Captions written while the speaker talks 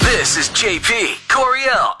This is JP,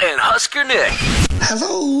 Coriel, and Husker Nick.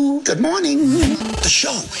 Hello, good morning. The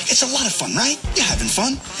show, it's a lot of fun, right? You're having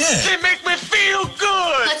fun? Yeah. They make me feel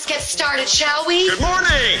good. Let's get started, shall we? Good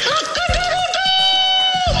morning.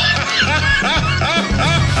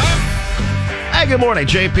 Hey, good morning.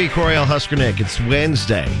 JP, Coriel, Husker Nick. It's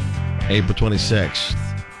Wednesday, April 26th.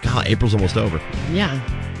 God, April's almost over. Yeah.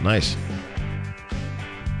 Nice.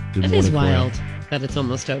 Good It morning, is wild Coriel. that it's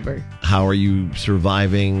almost over. How are you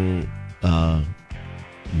surviving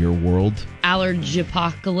your world?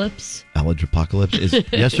 Allergy-apocalypse. Allergy-apocalypse?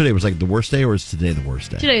 Yesterday was like the worst day, or is today the worst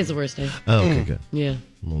day? Today is the worst day. Oh, okay, good. Yeah.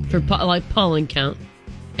 For pollen count.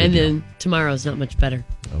 And then tomorrow's not much better.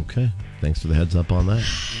 Okay. Thanks for the heads up on that.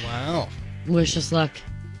 Wow. Wish us luck.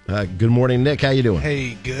 Good morning, Nick. How you doing?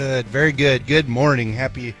 Hey, good. Very good. Good morning.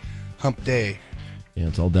 Happy hump day. Yeah,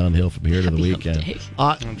 it's all downhill from here to the Happy hump weekend. day.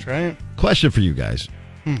 That's right. Question for you guys.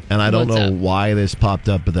 And I don't What's know up? why this popped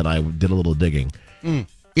up, but then I did a little digging.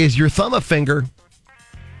 Is your thumb a finger?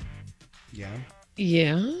 Yeah.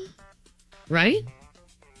 Yeah. Right?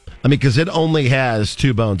 I mean, because it only has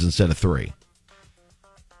 2 bones instead of 3.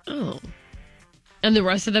 Oh. And the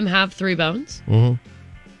rest of them have 3 bones?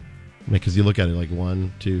 Mm-hmm. Because you look at it like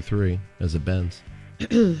 1, 2, 3 as it bends.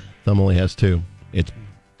 Thumb only has 2. It's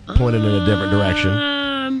pointed in a different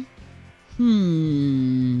direction.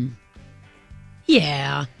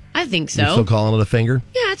 Yeah, I think so. You're still calling it a finger?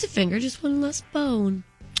 Yeah, it's a finger, just one less bone.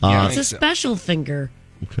 Yeah, I It's a think so. special finger.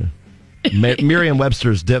 Okay.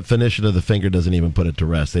 Merriam-Webster's definition of the finger doesn't even put it to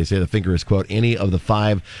rest. They say the finger is, quote, any of the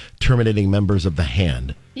 5 terminating members of the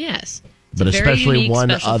hand, Yes. It's but a very especially unique, one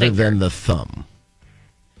special other finger. than the thumb.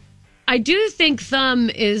 I do think thumb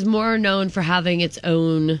is more known for having its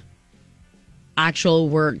own actual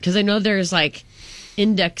word. Because I know there's like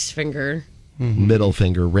index finger, Middle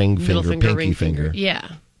finger, ring middle finger, finger, pinky ring finger. Yeah.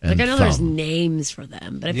 and Like I know there's thumb. names for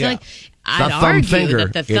them, but I feel Yeah. like not I'd thumb argue finger,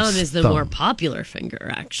 that the thumb it's is the thumb. more popular finger,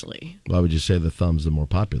 actually. Why would you say the thumb's the more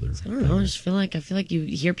popular? I don't know. I just feel like you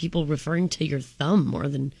hear people referring to your thumb more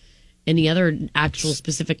than any other actual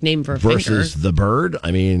specific name for a Versus finger. the bird?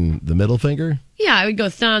 I mean, the middle finger? Yeah, I would go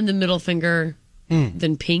thumb, then middle finger,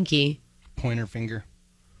 then pinky, Pointer finger.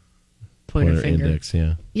 pointer finger. Index,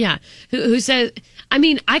 yeah. Yeah. Who says, I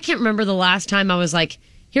mean, I can't remember the last time I was like,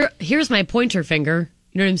 here's my pointer finger.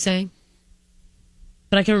 You know what I'm saying?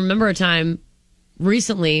 But I can remember a time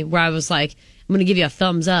recently where I was like, I'm going to give you a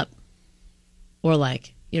thumbs up. Or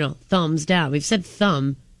like, thumbs down. We've said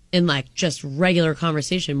thumb in like just regular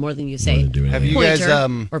conversation more than you say More than doing Have anything. you guys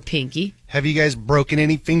pointer or pinky. have you guys broken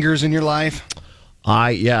any fingers in your life?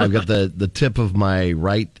 I've got the tip of my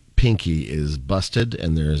right pinky is busted,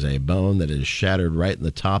 and there's a bone that is shattered right in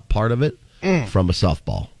the top part of it from a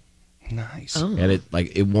softball, Nice. Oh. and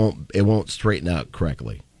it won't straighten out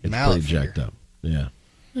correctly. It's Mallet pretty jacked finger. up. Yeah.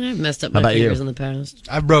 I've messed up How my about you? fingers in the past.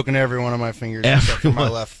 I've broken every one of my fingers except for my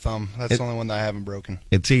Everyone. left thumb. That's the only one that I haven't broken.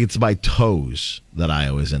 It's my toes that I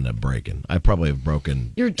always end up breaking. I probably have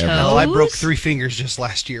broken Your every- toes? Oh, I broke 3 fingers just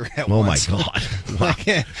last year at Oh once. my god!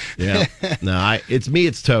 Wow. Yeah. No, it's me.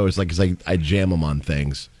 It's toes. Like, 'cause I jam them on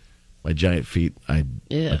things. My giant feet.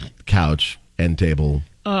 Yeah. Couch, end table,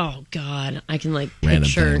 Oh God, I can like random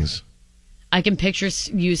picture. things. I can picture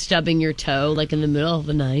you stubbing your toe like in the middle of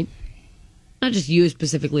the night. Not just you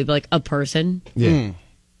specifically, but like a person. Yeah.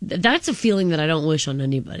 That's a feeling that I don't wish on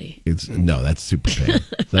anybody. That's super pain.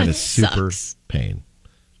 That is super sucks. pain.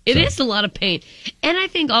 It is a lot of pain. And I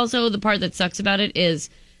think also the part that sucks about it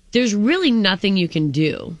is there's really nothing you can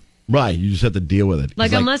do. Right. You just have to deal with it. It's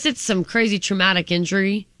Like unless it's some crazy traumatic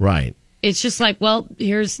injury, right. it's just like, well,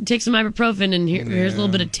 take some ibuprofen and here's a little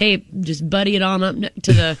bit of tape. Just buddy it on up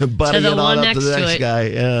to the Buddy to the it on one up next to the next it. guy.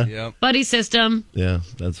 Yeah. Yep. Buddy system. Yeah.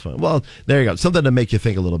 That's fine. Well, there you go. Something to make you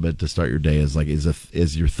think a little bit to start your day is like,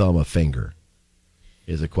 is your thumb a finger?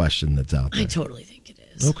 Is a question that's out there. I totally think it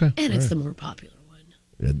is. Okay. And All it's right. the more popular one.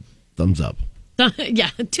 Yeah, thumbs up. Yeah,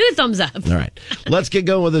 2 thumbs up. All right. Let's get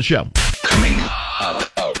going with the show. Coming up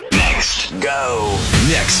next. Go.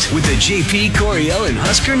 Next with the JP, Coriel, and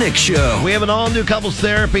Husker Nick show. We have an all-new couples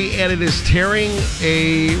therapy, and it is tearing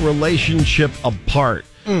a relationship apart.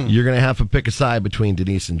 You're going to have to pick a side between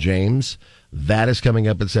Denise and James. That is coming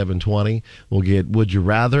up at 7:20. We'll get Would You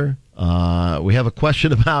Rather. We have a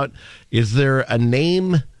question about, is there a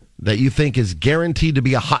name that you think is guaranteed to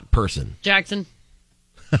be a hot person? Jackson.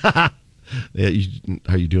 Yeah,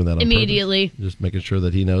 are you doing that on Immediately. purpose? Just making sure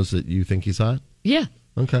that he knows that you think he's hot? Yeah.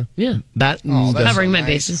 Okay. Yeah. That's Covering my nice.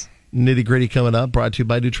 bases. nitty-gritty coming up, brought to you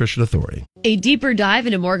by Nutrition Authority. A deeper dive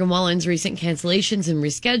into Morgan Wallen's recent cancellations and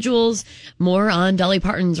reschedules. More on Dolly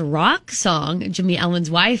Parton's rock song, Jimmy Allen's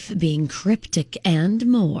wife being cryptic, and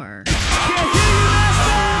more.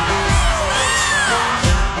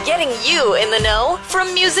 you in the know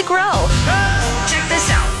from Music Row. Check this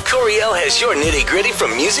out. Coriel has your nitty gritty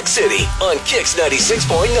from Music City on Kix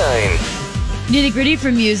 96.9. Nitty gritty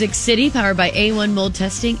from Music City, powered by A1 Mold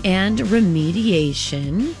Testing and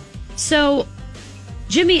Remediation. So,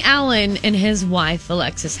 Jimmy Allen and his wife,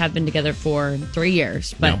 Alexis, have been together for 3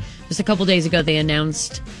 years. But just a couple days ago, they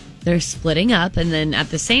announced they're splitting up. And then at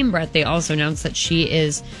the same breath, they also announced that she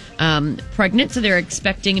is pregnant. So they're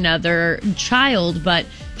expecting another child. But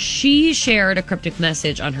she shared a cryptic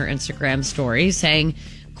message on her Instagram story saying,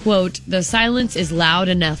 quote, "The silence is loud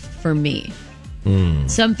enough for me."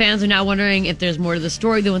 Some fans are now wondering if there's more to the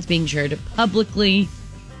story than what's being shared publicly.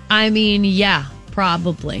 I mean, yeah,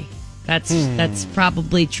 probably. That's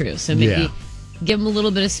probably true. So maybe give them a little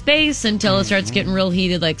bit of space until it starts getting real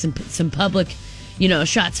heated, like some public,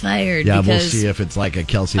 shots fired. Yeah, because, we'll see if it's like a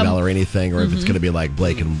Kelsey Ballerini thing or if it's going to be like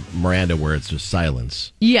Blake and Miranda where it's just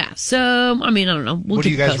silence. Yeah, so, I mean, I don't know. What are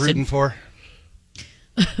you guys rooting for?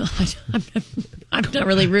 I'm not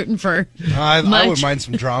really rooting for I wouldn't mind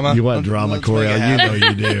some drama. You want drama, Coriel? You know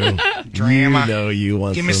you do. Drama. You know you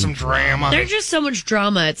want Give me some drama. There's just so much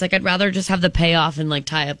drama. It's like I'd rather just have the payoff and like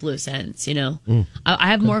tie up loose ends, I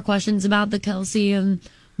have more questions about the Kelsey and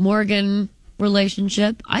Morgan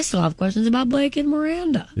relationship. I still have questions about Blake and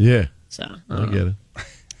Miranda. Yeah. So I get it.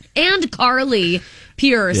 And Carly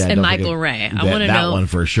Pierce and Michael Ray. I want to know that one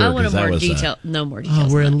for sure. I want that more was, detail. No more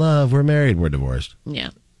details. Oh, we're in love. We're married. We're divorced. Yeah.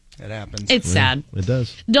 It happens. It's sad. It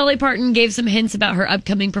does. Dolly Parton gave some hints about her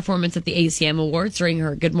upcoming performance at the ACM Awards during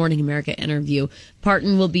her Good Morning America interview.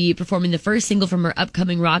 Parton will be performing the first single from her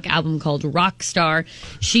upcoming rock album called Rockstar.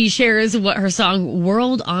 She shares what her song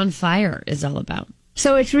World on Fire is all about.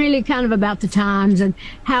 So it's really kind of about the times and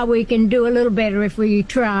how we can do a little better if we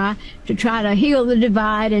try to heal the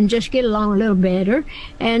divide and just get along a little better.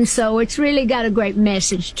 And so it's really got a great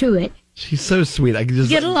message to it. She's so sweet. I can just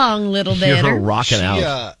get along a little hear better. her rocking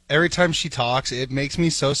out. Every time she talks, it makes me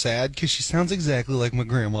so sad because she sounds exactly like my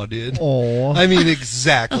grandma did. Oh, I mean,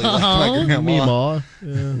 exactly like my grandma.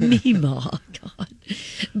 Meemaw. God.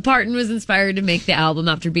 Parton was inspired to make the album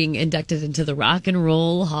after being inducted into the Rock and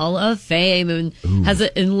Roll Hall of Fame and has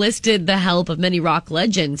enlisted the help of many rock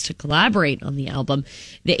legends to collaborate on the album.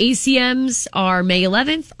 The ACMs are May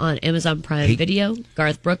 11th on Amazon Prime Video.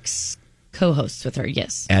 Garth Brooks co-hosts with her,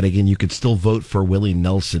 yes. Adigan, you could still vote for Willie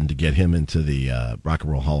Nelson to get him into the Rock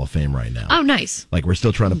and Roll Hall of Fame right now. Oh, nice. Like, we're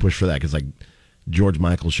still trying to push for that because, like, George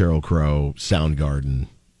Michael, Sheryl Crow, Soundgarden,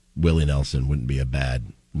 Willie Nelson wouldn't be a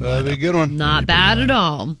bad That'd be a good one. Not bad at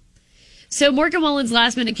all. So Morgan Wallen's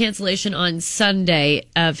last-minute cancellation on Sunday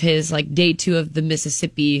of his, day 2 of the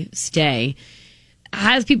Mississippi stay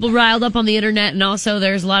has people riled up on the internet, and also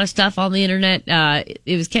there's a lot of stuff on the internet.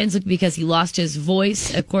 It was canceled because he lost his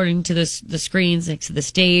voice, according to the screens next to the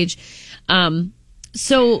stage.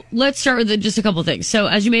 So let's start with just a couple things. So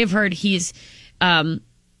as you may have heard, he's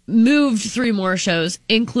moved 3 more shows,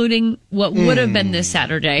 including what would have been this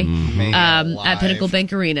Saturday at Pinnacle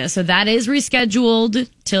Bank Arena. So that is rescheduled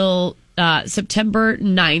till September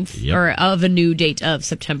 9th, or of a new date of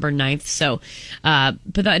September 9th. So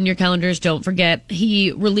put that in your calendars. Don't forget,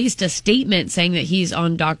 he released a statement saying that he's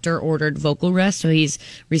on doctor-ordered vocal rest, so he's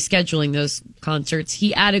rescheduling those concerts.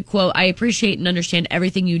 He added, quote, "I appreciate and understand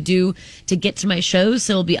everything you do to get to my shows,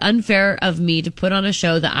 so it'll be unfair of me to put on a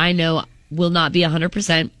show that I know will not be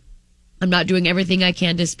 100%. I'm not doing everything I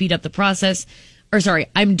can to speed up the process.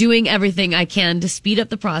 I'm doing everything I can to speed up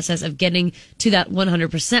the process of getting to that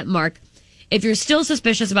 100% mark. If you're still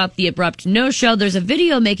suspicious about the abrupt no-show, there's a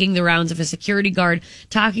video making the rounds of a security guard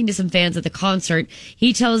talking to some fans at the concert.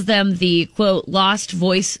 He tells them the, quote, lost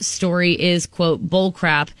voice story is, quote,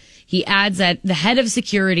 bullcrap. He adds that the head of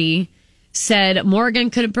security said Morgan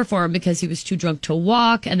couldn't perform because he was too drunk to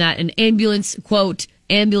walk and that an ambulance, quote,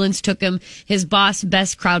 ambulance took him. His boss,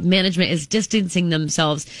 Best Crowd Management, is distancing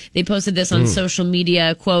themselves. They posted this on social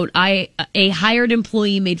media, quote, a hired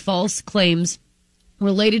employee made false claims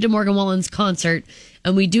related to Morgan Wallen's concert,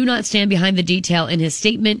 and we do not stand behind the detail in his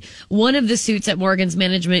statement. One of the suits at Morgan's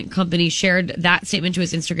management company shared that statement to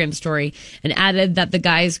his Instagram story and added that the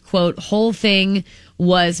guy's, quote, whole thing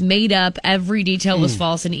was made up. Every detail was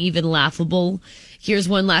false and even laughable. Here's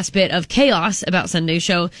one last bit of chaos about Sunday's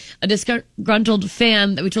show. A disgruntled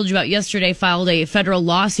fan that we told you about yesterday filed a federal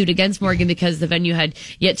lawsuit against Morgan because the venue had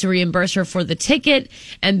yet to reimburse her for the ticket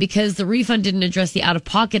and because the refund didn't address the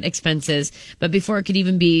out-of-pocket expenses. But before it could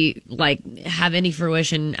even be, have any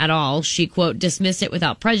fruition at all, she, quote, dismissed it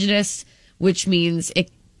without prejudice, which means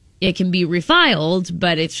it it can be refiled,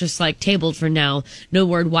 but it's just like tabled for now. No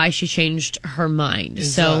word why she changed her mind.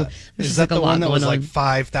 There's Is just that like a the lot one that was going like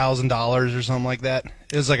on. $5,000 or something like that?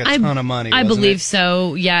 It was like a ton of money. I wasn't believe it?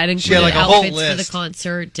 so. Yeah, it She had, included like, a whole outfits for the list.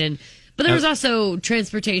 concert, but there was also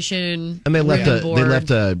transportation. And they left room and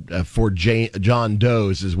board. for John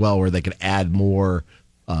Doe's as well, where they could add more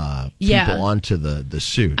people onto the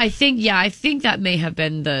suit. I think that may have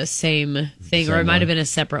been the same thing, or it might have been a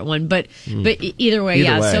separate one. But either way.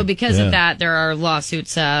 So because of that, there are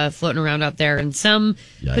lawsuits floating around out there, and some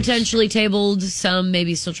potentially tabled, some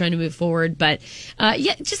maybe still trying to move forward. But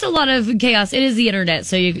just a lot of chaos. It is the internet,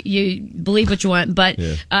 so you believe what you want. But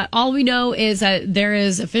all we know is that there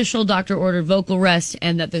is official doctor-ordered vocal rest,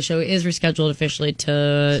 and that the show is rescheduled officially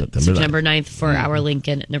to September 9th for our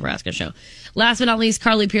Lincoln, Nebraska show. Last but not least,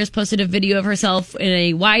 Carly Pierce posted a video of herself in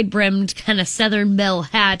a wide-brimmed kind of Southern belle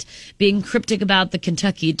hat, being cryptic about the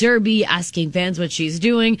Kentucky Derby, asking fans what she's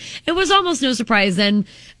doing. It was almost no surprise then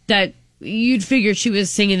that you'd figured she was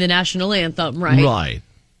singing the national anthem, right? Right.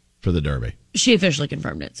 For the Derby. She officially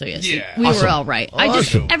confirmed it, so yes, Yeah. we Awesome. were all right.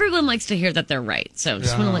 Everyone likes to hear that they're right, so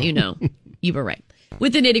just want to let you know you were right.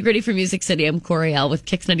 With the nitty-gritty from Music City, I'm Coriel with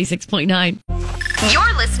Kix 96.9.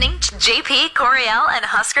 You're listening to JP, Coriel, and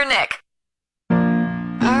Husker Nick.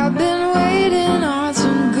 I've been waiting on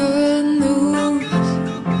some good news.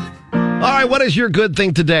 All right, what is your good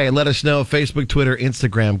thing today? Let us know. Facebook, Twitter,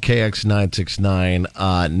 Instagram,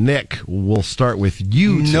 KX969. Nick, we'll start with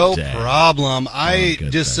you today. No problem. I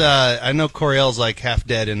know Coriel's like half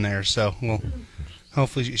dead in there, so well,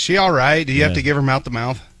 hopefully she all right. Do you have to give her mouth to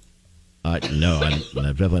mouth? No, I'm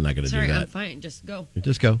definitely not going to do Sorry, that. I'm fine. Just go.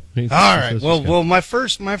 Just go. All right. Well, my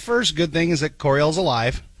first good thing is that Coriel's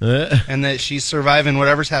alive and that she's surviving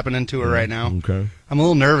whatever's happening to her right now. Okay. I'm a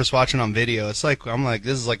little nervous watching on video. This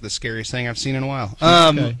is like the scariest thing I've seen in a while.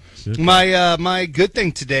 Okay. My good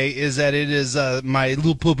thing today is that it is my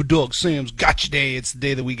little puppy dog Sam's gotcha day. It's the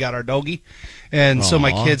day that we got our doggy, and so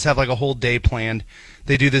my kids have like a whole day planned.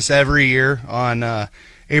 They do this every year on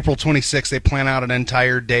April 26th. They plan out an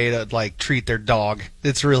entire day to like treat their dog.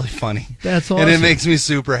 It's really funny. That's awesome. And it makes me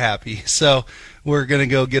super happy. So we're going to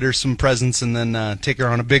go get her some presents and then take her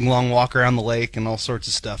on a big long walk around the lake and all sorts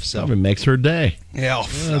of stuff. So It makes her day. yeah, I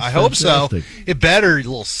That's hope so. fantastic. It better, you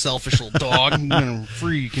little selfish little dog.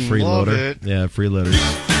 Freaking love Freeloader. it. Yeah, freeloaders.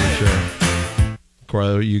 For sure.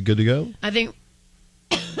 Cora, are you good to go? I think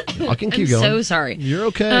I can keep I'm going. so sorry. You're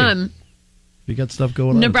okay. You got stuff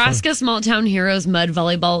going on. Nebraska Small Town Heroes Mud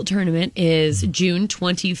Volleyball Tournament is June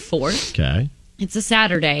 24th. Okay. It's a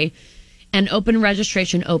Saturday, and open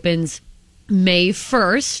registration opens May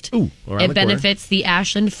 1st. Ooh, around it the benefits the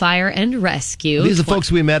Ashland Fire and Rescue. These are folks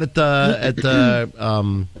we met at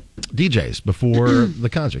the DJs before the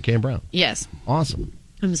concert. Cam Brown. Yes. Awesome.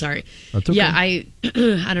 I'm sorry. That's okay. Yeah, I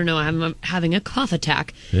don't know. I'm having a cough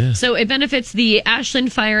attack. Yeah. So it benefits the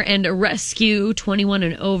Ashland Fire and Rescue, 21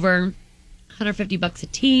 and over, $150 a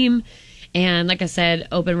team. And like I said,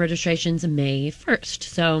 open registrations May 1st.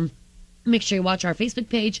 So make sure you watch our Facebook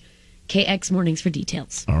page, KX Mornings, for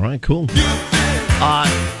details. All right, cool.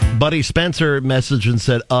 Buddy Spencer messaged and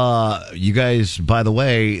said, you guys, by the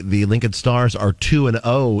way, the Lincoln Stars are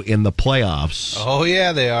 2-0 in the playoffs. Oh,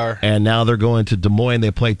 yeah, they are. And now they're going to Des Moines.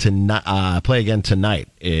 They play again tonight,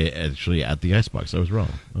 actually, at the Icebox. I was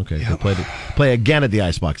wrong. Okay, Yep. they play again at the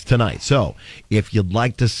Icebox tonight. So if you'd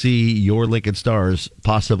like to see your Lincoln Stars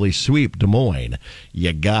possibly sweep Des Moines,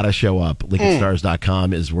 you got to show up.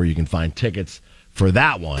 LincolnStars.com is where you can find tickets for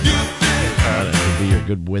that one. It could be your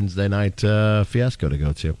good Wednesday night fiasco to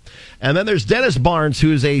go to. And then there's Dennis Barnes,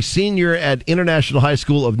 who is a senior at International High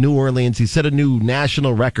School of New Orleans. He set a new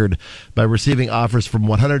national record by receiving offers from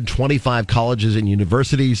 125 colleges and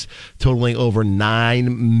universities, totaling over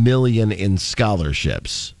 $9 million in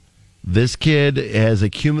scholarships. This kid has a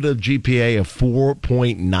cumulative GPA of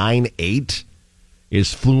 4.98,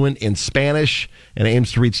 is fluent in Spanish, and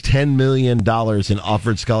aims to reach $10 million in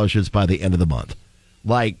offered scholarships by the end of the month.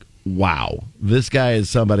 Like, wow. This guy is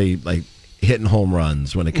somebody like hitting home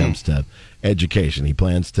runs when it comes to education. He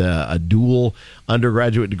plans to a dual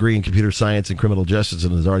undergraduate degree in computer science and criminal justice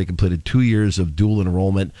and has already completed 2 years of dual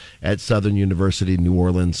enrollment at Southern University in New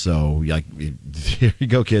Orleans. So, like, here you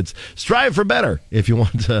go, kids. Strive for better if you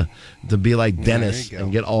want to be like Dennis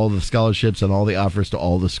and get all the scholarships and all the offers to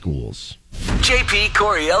all the schools. JP,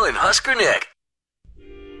 Coriel, and Husker Nick.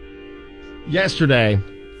 Yesterday,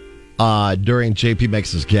 during JP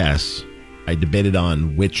Makes His Guess, I debated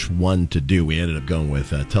on which one to do. We ended up going with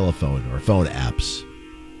telephone or phone apps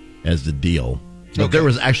as the deal. But there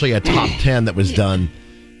was actually a top 10 that was done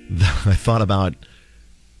that I thought about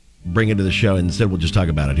bring into the show. Instead, we'll just talk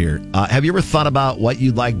about it here. Have you ever thought about what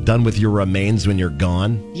you'd like done with your remains when you're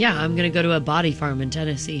gone? Yeah, I'm going to go to a body farm in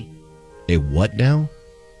Tennessee. A what now?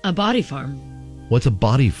 A body farm. What's a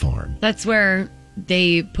body farm? That's where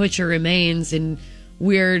they put your remains in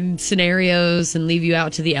weird scenarios and leave you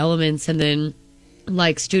out to the elements, and then,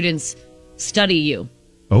 like, students study you.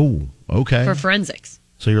 Oh, okay. For forensics.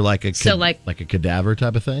 So you're like a like a cadaver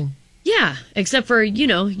type of thing? Yeah, except for, you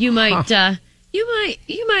might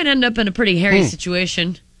you might end up in a pretty hairy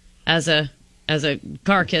situation as a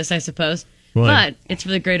carcass, I suppose. Right. But it's for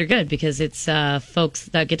the greater good, because it's folks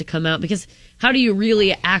that get to come out. Because how do you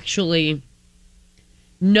really actually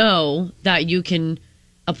know that you can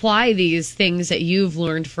apply these things that you've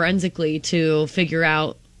learned forensically to figure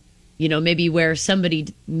out, maybe where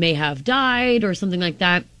somebody may have died or something like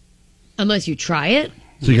that, unless you try it?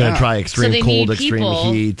 So you're going to try extreme cold,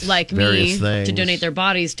 extreme heat, like various me things. to donate their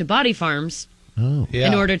bodies to body farms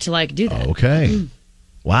in order to do that. Okay.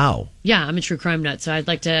 Wow. Yeah, I'm a true crime nut, so I'd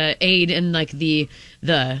like to aid in the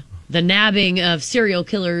nabbing of serial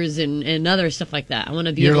killers and other stuff like that. I want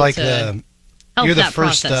to be able to help you're the that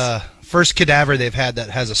process. First cadaver they've had that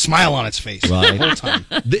has a smile on its face the whole time.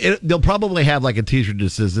 They'll probably have like a t-shirt that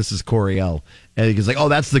says, "This is Coriel." And he's like, "Oh,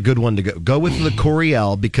 that's the good one to go. Go with the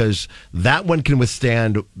Coriel, because that one can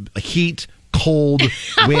withstand heat, cold,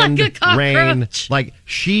 wind, rain.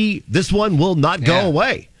 This one will not go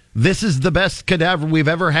away. This is the best cadaver we've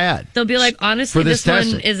ever had." They'll be like, honestly, this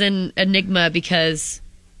testing. one is an enigma because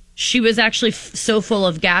she was actually so full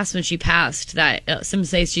of gas when she passed that some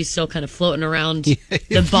say she's still kind of floating around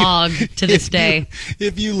the bog to this day.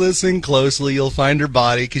 If you listen closely, you'll find her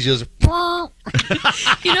body because she goes. Do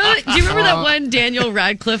you remember that one Daniel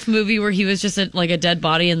Radcliffe movie where he was just a dead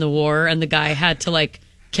body in the war and the guy had to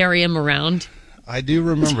carry him around? I do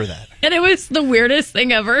remember that. And it was the weirdest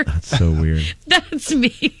thing ever. That's so weird. That's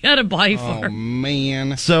me at a body farm. Oh,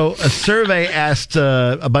 man. So a survey asked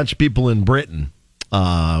a bunch of people in Britain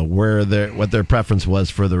what their preference was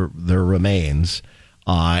for their remains.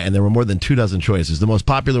 And there were more than 24 choices. The most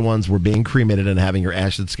popular ones were being cremated and having your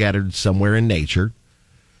ashes scattered somewhere in nature.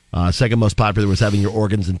 Second most popular was having your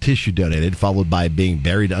organs and tissue donated, followed by being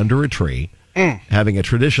buried under a tree, having a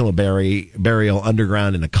traditional burial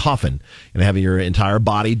underground in a coffin, and having your entire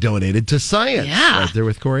body donated to science. Yeah. Right there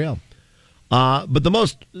with Coriel. But the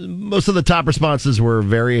most of the top responses were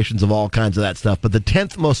variations of all kinds of that stuff. But the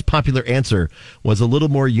 10th most popular answer was a little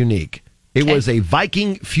more unique. It was a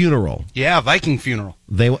Viking funeral. Yeah, Viking funeral.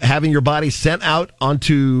 They having your body sent out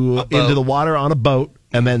into the water on a boat,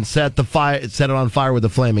 and then set it on fire with a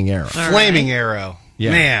flaming arrow. Flaming arrow.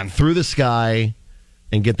 Yeah. Man. Through the sky,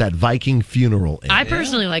 and get that Viking funeral in. I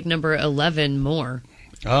personally like number 11 more.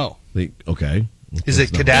 Oh. Okay. Is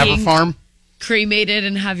it cadaver farm? Cremated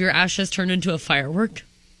and have your ashes turned into a firework.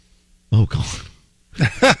 Oh, God.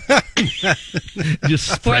 Just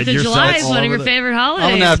spread 4th of yourself July is all one of over your favorite holidays. I'm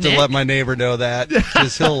going to have to Nick. let my neighbor know that,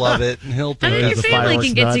 because he'll love it. And he'll And then your the family fireworks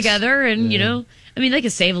can get nuts. together and, they can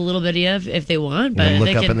save a little bit of if they want. But look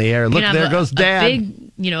they up can, in the air. you Look, can there have goes Dad. A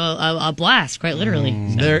big, a blast, quite literally.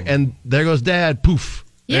 There goes Dad. Poof.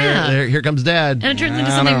 Yeah. Here comes Dad. And it turns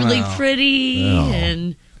into something really pretty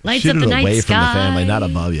and lights Shoot up the it night away sky. from the family, not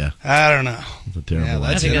above you. I don't know. It's a terrible Yeah, idea.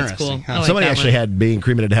 that's I think that's interesting. cool. Huh? I like Somebody that actually one. had being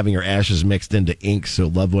cremated having your ashes mixed into ink so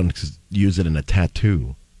loved ones could use it in a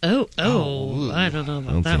tattoo. Oh, I don't know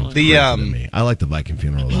about that one. The Crazy to me. I like the Viking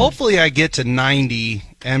funeral. though. Hopefully I get to 90,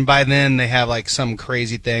 and by then they have some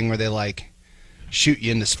crazy thing where they shoot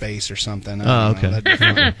you into space or something. I don't know. okay. That'd be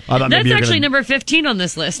fun. I thought That's maybe you're actually gonna- number 15 on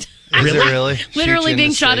this list. Is it really? Shoot Literally you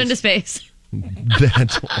being shot space? into space.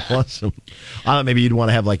 That's awesome. I thought maybe you'd want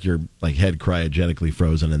to have your head cryogenically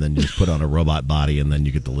frozen and then just put on a robot body and then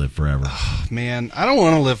you get to live forever. Man, I don't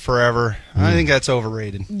want to live forever. I think that's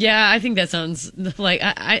overrated. Yeah, I think that sounds like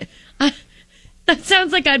that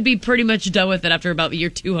sounds like I'd be pretty much done with it after about year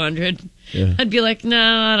 200. Yeah. I'd be like, no,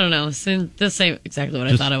 I don't know. This ain't exactly what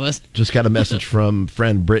I thought it was. Just got a message from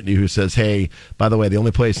friend Brittany who says, "Hey, by the way, the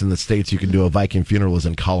only place in the States you can do a Viking funeral is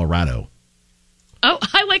in Colorado." Oh,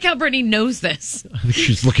 I like how Brittany knows this. I think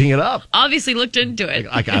she's looking it up. Obviously looked into it.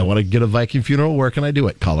 I want to get a Viking funeral. Where can I do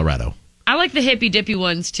it? Colorado. I like the hippy dippy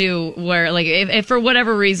ones too, where if for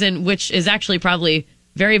whatever reason, which is actually probably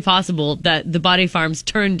very possible, that the body farms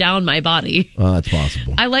turn down my body. Oh, that's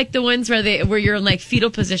possible. I like the ones where you're in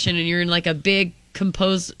fetal position and you're in a big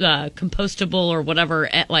compostable or whatever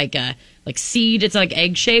seed. It's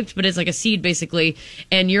egg shaped, but it's a seed basically,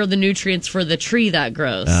 and you're the nutrients for the tree that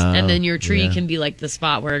grows, and then your tree can be the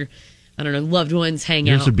spot where loved ones hang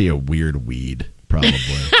Yours out. would be a weird weed, probably.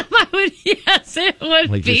 Yes, it would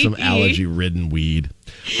Like be just some allergy-ridden weed.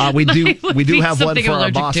 We do would be have one something for I'm our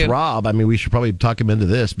allergic boss, to. Rob. I mean, we should probably talk him into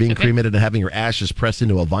this. Being Okay. cremated and having your ashes pressed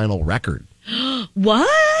into a vinyl record.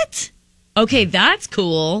 What? Okay, that's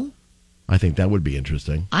cool. I think that would be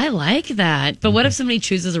interesting. I like that. But what if somebody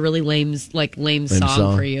chooses a really lame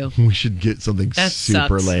song for you? We should get something That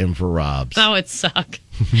super sucks. lame for Rob's. Oh, it suck.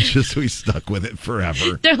 Just so he's stuck with it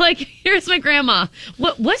forever. They're like, here's my grandma.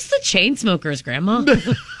 What's the Chainsmokers, grandma?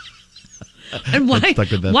 And why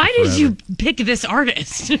stuck with that did forever. you pick this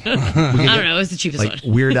artist? I don't know. It was the cheapest Like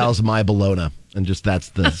one. Weird Al's My Bologna. And just that's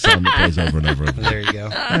the song that plays over and over. There you go.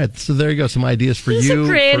 All right, so there you go. Some ideas for you. Some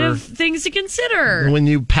creative for things to consider. when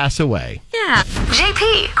you pass away. Yeah.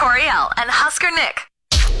 JP, Coriel, and Husker Nick.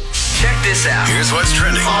 Check this out. Here's what's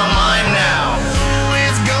trending online now.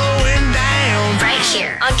 It's going down. Right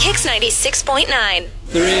here on Kix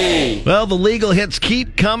 96.9. Well, the legal hits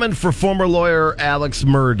keep coming for former lawyer Alex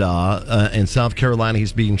Murdaugh. In South Carolina,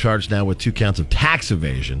 he's being charged now with 2 counts of tax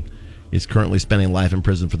evasion. He's currently spending life in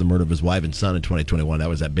prison for the murder of his wife and son in 2021. That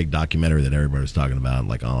was that big documentary that everybody was talking about,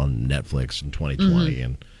 like on Netflix in 2020,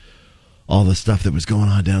 and all the stuff that was going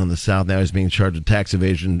on down in the South. Now he's being charged with tax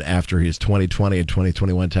evasion after his 2020 and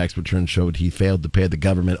 2021 tax return showed he failed to pay the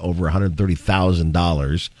government over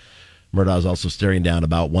 $130,000. Murdaugh is also staring down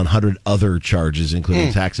about 100 other charges,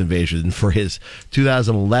 including tax evasion for his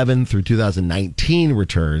 2011 through 2019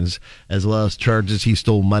 returns, as well as charges he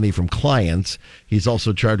stole money from clients. He's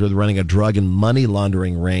also charged with running a drug and money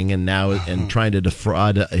laundering ring and trying to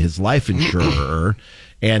defraud his life insurer.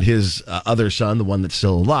 And his other son, the one that's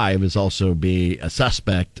still alive, is also a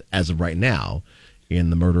suspect as of right now in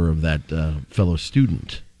the murder of that fellow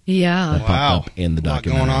student. Yeah. That popped up in the A lot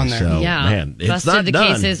documentary. going on there. So, Yeah. man, it's Busted not the done.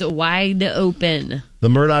 case is wide open. The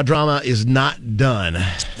Murdaugh drama is not done.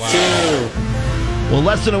 Well,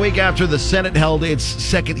 less than a week after the Senate held its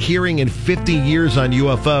second hearing in 50 years on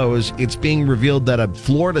UFOs, it's being revealed that a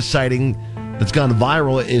Florida sighting that's gone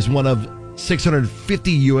viral is one of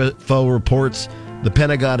 650 UFO reports the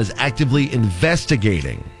Pentagon is actively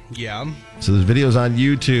investigating. Yeah. So there's videos on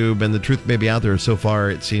YouTube, and the truth may be out there. So far,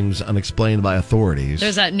 it seems unexplained by authorities.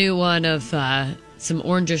 There's that new one of some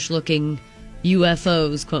orangish-looking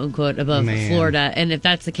UFOs, quote-unquote, above Man. Florida. And if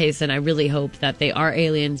that's the case, then I really hope that they are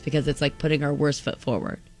aliens because it's like putting our worst foot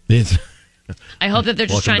forward. It's- I hope that they're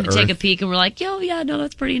just Welcome trying to to take a Earth. peek and we're like, yo, yeah, no,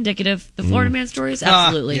 that's pretty indicative. The Florida man stories?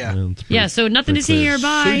 Absolutely. yeah. it's pretty- Yeah, so nothing to see pretty here.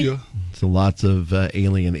 clear. Bye. So lots of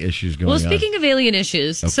alien issues going Well, on. speaking of alien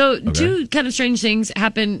issues, so okay. 2 kind of strange things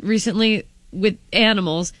happened recently with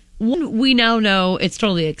animals. One, we now know it's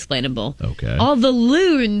totally explainable. Okay. All the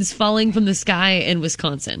loons falling from the sky in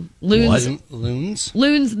Wisconsin. Loons, Loons?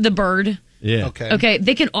 loons, the bird. Yeah. Okay. Okay,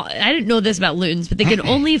 they can. I didn't know this about loons, but they can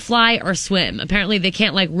only fly or swim. Apparently, they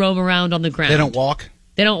can't like roam around on the ground. They don't walk?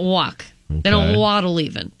 They don't walk. They don't waddle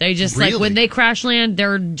even. They just like Really? when they crash land,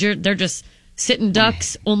 they're just sitting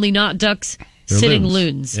ducks, only not ducks. They're Sitting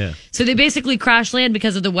loons. loons. Yeah. So they basically crash land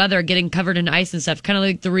because of the weather, getting covered in ice and stuff. Kind of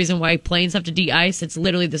like the reason why planes have to de-ice. It's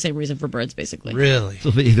literally the same reason for birds, basically. Really? So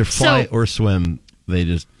they either fly So- or swim. They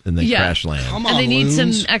crash land. Come And on, they need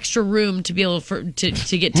loons. some extra room to be able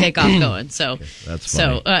to get takeoff going. So that's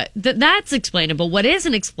so funny. that's explainable. What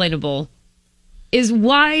isn't explainable is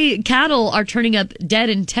why cattle are turning up dead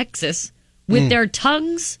in Texas with their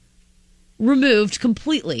tongues removed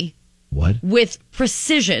completely What? with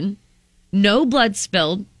precision, no blood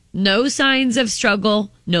spilled, no signs of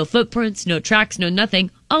struggle, no footprints, no tracks, no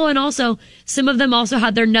nothing. Oh, and also, some of them also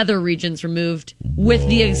had their nether regions removed with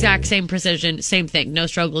the exact same precision. Same thing. No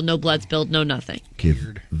struggle, no blood spilled, no nothing.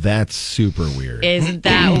 That's super weird. Isn't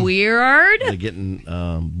that weird? They're getting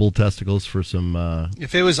bull testicles for some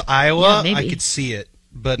If it was Iowa, Yeah, I maybe. could see it,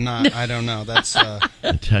 but not. I don't know. That's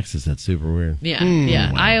in Texas. That's super weird. Yeah,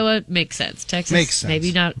 yeah. Iowa makes sense. Texas, Makes sense.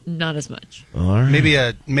 maybe not as much. All right.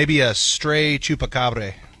 maybe a stray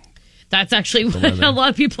chupacabra. That's actually what a lot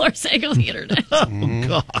of people are saying on the internet. Oh,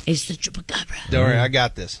 God. It's the chupacabra. Don't worry, I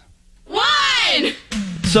got this. One!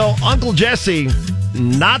 So Uncle Jesse,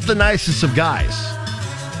 not the nicest of guys.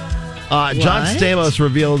 John Stamos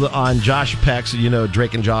revealed on Josh Peck's,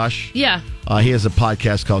 Drake and Josh. Yeah. He has a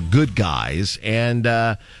podcast called Good Guys, and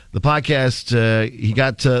the podcast, he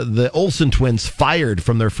got the Olsen twins fired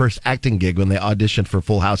from their first acting gig when they auditioned for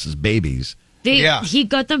Full House's Babies. He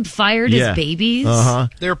got them fired as babies? Uh-huh.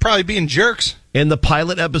 They were probably being jerks. In the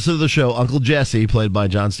pilot episode of the show, Uncle Jesse, played by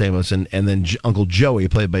John Stamos, and then Uncle Joey,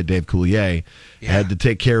 played by Dave Coulier, had to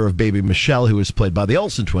take care of baby Michelle, who was played by the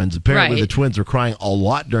Olsen twins. Apparently, Right. the twins were crying a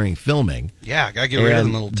lot during filming. Yeah, gotta get rid of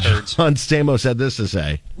them little turds. John Stamos had this to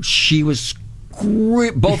say. She was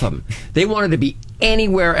both of them. They wanted to be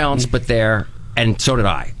anywhere else but there, and so did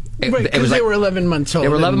I. Right, it because was they like, were 11 months old. they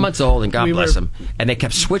were 11 months old, and God we bless were- them. And they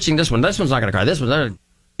kept switching this one. This one's not going to cry. This one's not.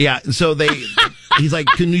 Yeah, so he's like,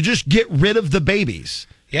 can you just get rid of the babies?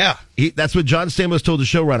 Yeah, That's what John Stamos told the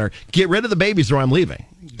showrunner. Get rid of the babies or I'm leaving.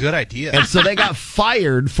 good idea. And so they got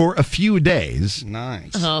fired for a few days.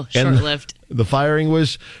 Nice. Oh, And short-lived. The firing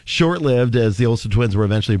was short-lived as the Olsen twins were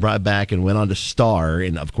eventually brought back and went on to star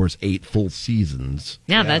in, of course, 8 full seasons.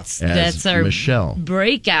 Yeah, As that's our Michelle.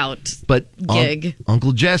 breakout But gig.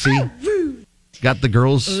 Uncle Jesse got the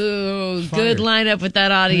girls. Ooh, good lineup with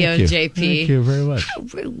that audio, Thank you. JP. Thank you very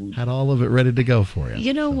much. Had all of it ready to go for you.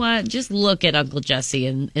 You know what? Just look at Uncle Jesse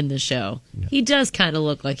in the show. He does kind of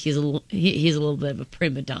look like he's a little bit of a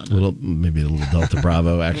prima donna. Maybe a little Delta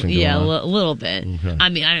Bravo action going Yeah, a on. little bit. Okay. I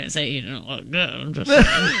mean, I didn't say you don't look good. I'm just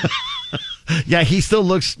saying. Yeah, he still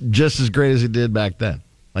looks just as great as he did back then.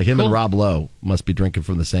 Like him and Cool. Rob Lowe must be drinking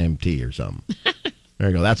from the same tea or something. There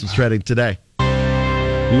you go. That's what's trending today.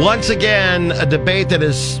 Once again, a debate that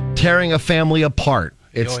is tearing a family apart.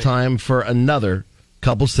 It's time for another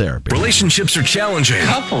couples therapy. Relationships are challenging.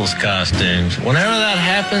 Couples costumes. Whenever that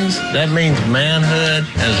happens, that means manhood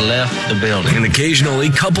has left the building. And occasionally,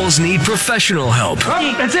 couples need professional help.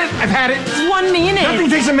 Oh, that's it. I've had it. It's 1 minute. Nothing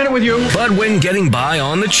takes a minute with you. But when getting by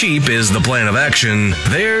on the cheap is the plan of action,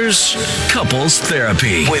 there's couples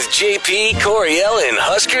therapy. With JP, Coriel, and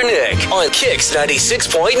Husker Nick on Kix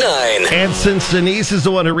 96.9. And since Denise is the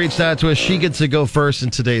one who reached out to us, she gets to go first in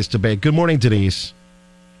today's debate. Good morning, Denise.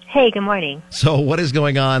 Hey, good morning. So what is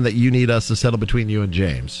going on that you need us to settle between you and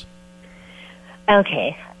James?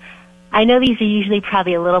 Okay. I know these are usually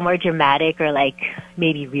probably a little more dramatic or like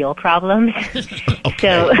maybe real problems.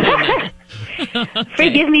 So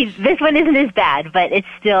forgive me, this one isn't as bad, but it's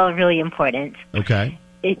still really important. Okay.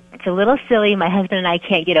 It's a little silly. My husband and I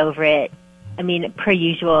can't get over it. I mean, per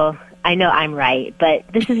usual, I know I'm right, but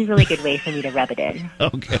this is a really good way for me to rub it in.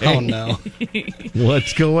 Okay. Oh, no.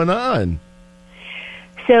 What's going on?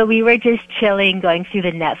 So we were just chilling, going through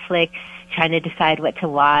the Netflix, trying to decide what to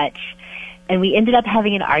watch. And we ended up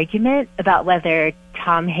having an argument about whether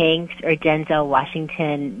Tom Hanks or Denzel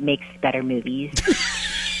Washington makes better movies.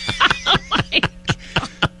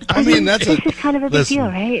 I mean, that's this is kind of a big deal,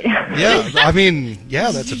 right? Yeah, I mean,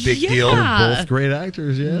 yeah, that's a big deal. They're both great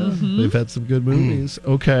actors, yeah. Mm-hmm. They've had some good movies.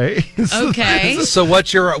 Okay. Okay. So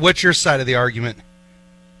what's your side of the argument?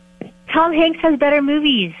 Tom Hanks has better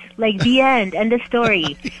movies. Like, the end of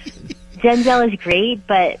story. Denzel is great,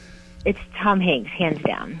 but it's Tom Hanks, hands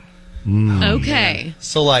down. Okay.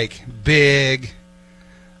 So like Big.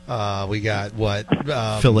 We got what?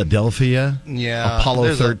 Philadelphia. Yeah. Apollo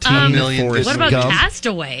there's 13. million Forrest What about Gump.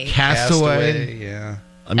 Castaway? Castaway. Yeah.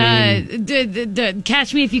 I mean,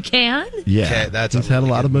 Catch Me If You Can? yeah. Okay, that's he's a had a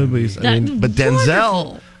really lot of movies. I mean, but Denzel.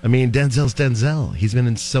 Wonderful. I mean, Denzel's Denzel. He's been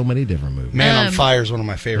in so many different movies. Man on Fire is one of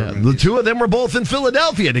my favorite The movies. two of them were both in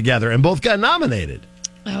Philadelphia together and both got nominated.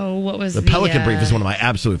 Oh, what was The Pelican Brief is one of my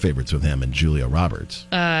absolute favorites with him and Julia Roberts.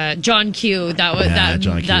 John Q. That was Yeah, that.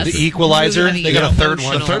 John Q. that's The Equalizer? really They got a third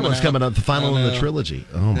emotional. one. The third one's coming up, the final in the know. trilogy.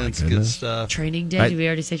 Oh, my That's good goodness. stuff. Training Day. Right. Did we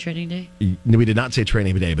already say Training Day? No, we did not say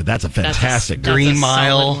Training Day, but that's a fantastic. That's a Green solid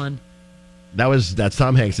Mile. one. That's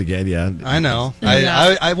Tom Hanks again, yeah. I know.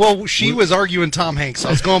 Yeah. Well, she was arguing Tom Hanks.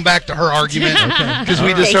 I was going back to her argument because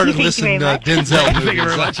we just started Thank you listening to very much. Denzel movies. Thank you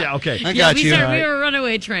very much. Yeah, okay. I got we you. started, we were a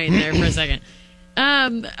runaway train there for a second.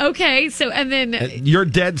 Okay, so and then You're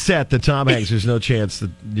dead set that Tom Hanks, there's no chance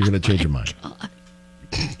that you're going to change your mind.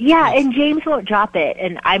 Yeah, and James won't drop it,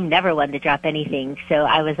 and I'm never one to drop anything. So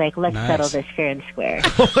I was like, let's Nice. settle this fair and square.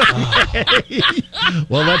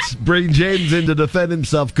 Well, let's bring James in to defend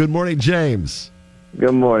himself. Good morning, James.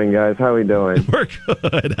 Good morning, guys. How we doing? We're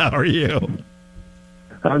good. How are you?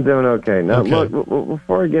 I'm doing okay. Now, Okay. look,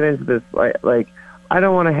 before I get into this, like I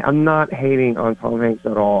don't want to. I'm not hating on Tom Hanks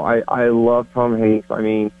at all. I love Tom Hanks. I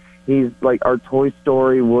mean, he's like our Toy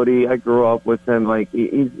Story Woody. I grew up with him. Like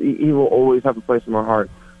he will always have a place in my heart.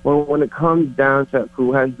 Well, when it comes down to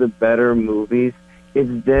who has the better movies, it's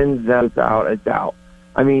Denzel without a doubt.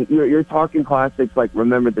 I mean, you're talking classics like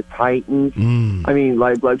Remember the Titans. I mean,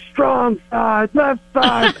 like strong side, left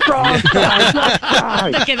side, strong side, left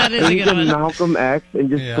side. Okay, that is And a he good did one. Malcolm X and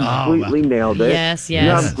just completely nailed it. Yes, You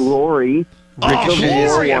yes. have Glory. Ricochet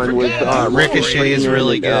is- The one with Ricochet is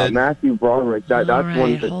really good. Matthew Broderick. That's right,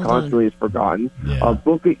 one that hold constantly is forgotten. Yeah.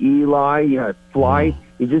 Book of Eli. You had Flight.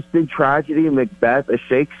 He just did Tragedy and Macbeth, a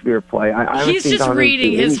Shakespeare play. I haven't He's seen just Tom Hanks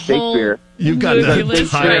reading do any his whole Shakespeare. You've got movie the list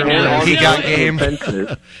entire right now. He got game.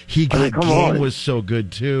 He got I mean, come game on. was so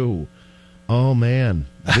good too. Oh man,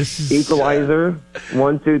 this is Equalizer,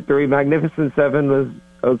 1, 2, 3. Magnificent Seven was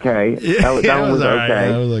okay. That one was all right.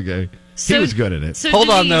 okay. That was okay. So- he was good at it. So Hold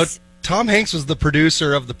on, though. Denise, Tom Hanks was the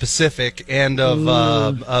producer of The Pacific and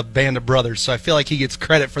of a Band of Brothers, so I feel like he gets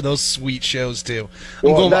credit for those sweet shows too.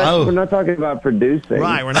 We're not talking about producing.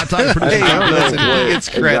 Right, we're not talking producing. Listen, he gets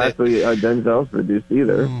credit. Exactly, Denzel's produced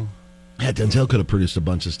either. Yeah, Denzel could have produced a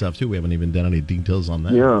bunch of stuff too. We haven't even done any details on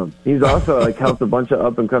that. Yeah, he's also like helped a bunch of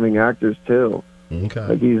up and coming actors too. Okay,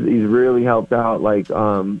 like he's really helped out, like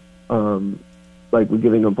with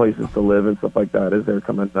giving them places to live and stuff like that as they're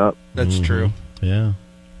coming up. That's true. Yeah.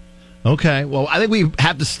 Okay, well, I think we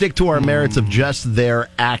have to stick to our merits of just their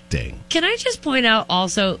acting. Can I just point out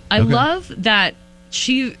also, I love that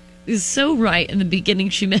she is so right in the beginning.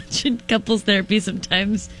 She mentioned couples therapy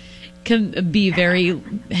sometimes can be very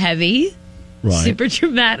heavy, super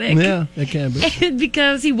dramatic. Yeah, it can be. And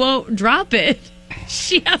because he won't drop it,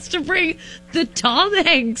 she has to bring the Tom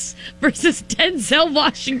Hanks versus Denzel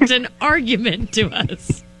Washington argument to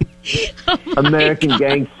us. American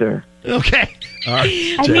Gangster. Okay. All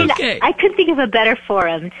right. I mean, I could think of a better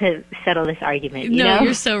forum to settle this argument. You know?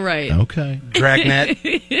 You're so right. Okay. Dragnet.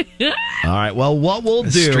 All right. Well, what we'll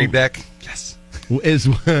do Streetbeck. Yes. Is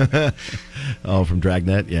from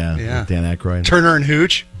Dragnet, yeah. Dan Aykroyd. Turner and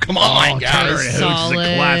Hooch. Come on, guys. Turner and Hooch is a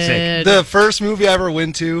classic. The first movie I ever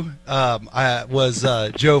went to was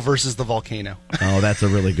Joe versus the Volcano. Oh, that's a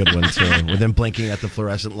really good one too. With them blinking at the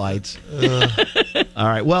fluorescent lights. All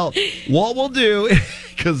right. Well, what we'll do,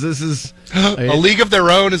 because this is A League of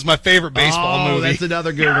Their Own is my favorite baseball movie. That's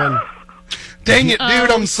another good one. Dang it,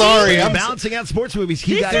 dude! I'm sorry. I'm balancing out sports movies.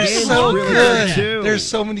 They're so good. There's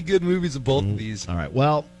so many good movies of both of these. All right.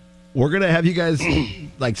 Well, we're gonna have you guys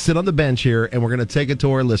sit on the bench here, and we're gonna take it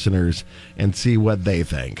to our listeners and see what they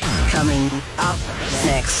think. Coming up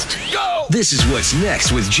next. Go! This is what's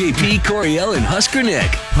next with JP, Coriel, and Husker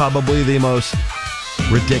Nick. Probably the most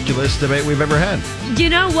ridiculous debate we've ever had. You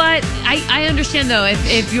know what? I understand, though.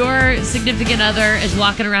 If your significant other is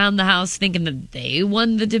walking around the house thinking that they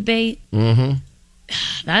won the debate,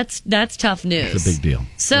 that's tough news. It's a big deal.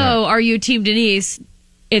 So, Are you Team Denise?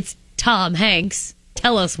 It's Tom Hanks.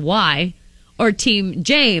 Tell us why. Or Team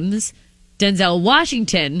James, Denzel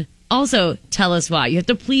Washington. Also, tell us why. You have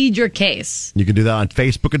to plead your case. You can do that on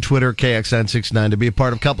Facebook and Twitter, KX969, to be a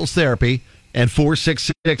part of Couples Therapy. And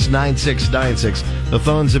 466-9696. The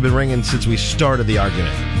phones have been ringing since we started the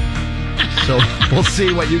argument. So we'll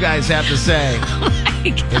see what you guys have to say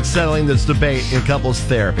in settling this debate in Couples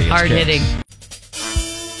Therapy. Hard hitting.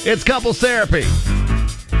 It's Couples Therapy.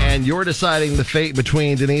 And you're deciding the fate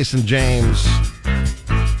between Denise and James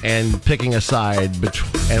and picking a side.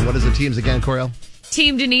 And what is the teams again, Coriel?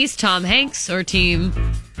 Team Denise, Tom Hanks, or Team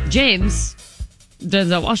James,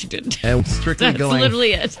 Denzel Washington. And That's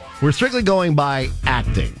literally it. We're strictly going by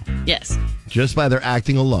acting. Yes. Just by their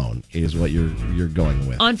acting alone is what you're going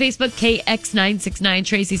with. On Facebook, KX969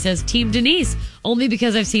 Tracy says Team Denise, only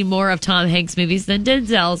because I've seen more of Tom Hanks movies than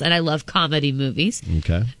Denzel's, and I love comedy movies.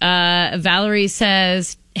 Okay. Valerie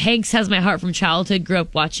says Hanks has my heart from childhood. Grew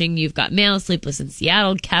up watching You've Got Mail, Sleepless in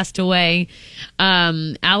Seattle, Castaway.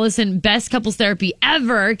 Allison, best couples therapy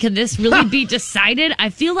ever. Can this really be decided? I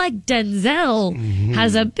feel like Denzel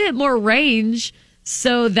has a bit more range,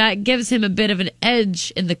 so that gives him a bit of an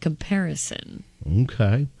edge in the comparison.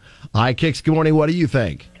 Okay. Hi, Kix. Good morning. What do you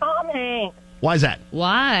think? Tom Hanks. Why is that?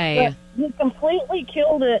 Why? He completely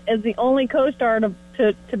killed it as the only co-star to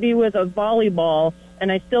be with a volleyball,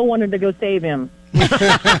 and I still wanted to go save him.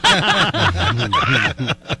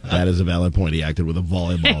 That is a valid point. He acted with a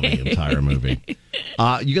volleyball the entire movie.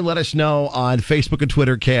 You can let us know on Facebook and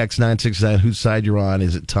Twitter, KX969, whose side you're on.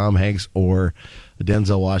 Is it Tom Hanks or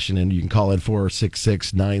Denzel Washington? You can call in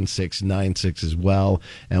 466-9696 as well.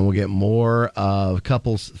 And we'll get more of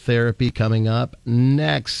couples therapy coming up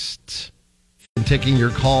next. I'm taking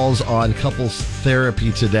your calls on couples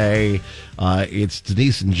therapy today. It's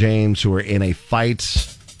Denise and James who are in a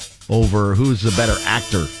fight over who's the better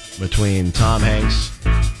actor between Tom Hanks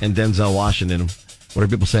and Denzel Washington. What are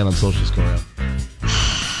people saying on socials, Coriel?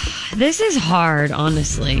 This is hard,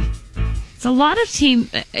 honestly. It's a lot of team.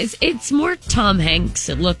 It's more Tom Hanks,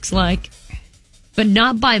 it looks like, but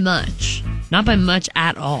not by much. Not by much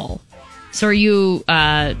at all. So are you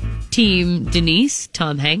Team Denise,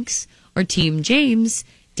 Tom Hanks, or Team James,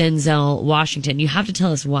 Denzel Washington? You have to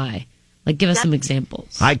tell us why. Like, give us some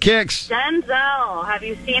examples. Hi, Kix. Denzel, have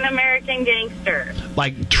you seen American Gangster?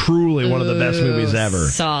 Like, truly one of the best movies ever.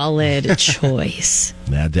 Solid choice.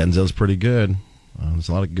 Yeah, Denzel's pretty good. There's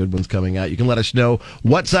a lot of good ones coming out. You can let us know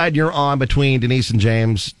what side you're on between Denise and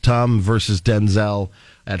James, Tom versus Denzel,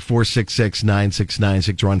 at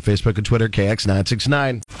 466-9696. We're on Facebook and Twitter,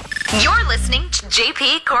 KX969. You're listening to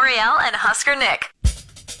JP, Coriel, and Husker Nick.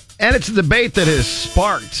 And it's a debate that has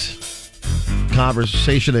sparked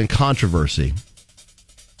conversation and controversy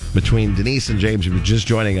between Denise and James, who were just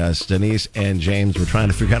joining us. Denise and James were trying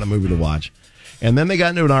to figure out a movie to watch. And then they got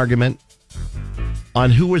into an argument on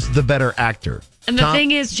who was the better actor. And the thing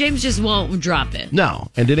is, James just won't drop it. No,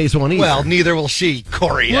 and Denise won't either. Well, neither will she,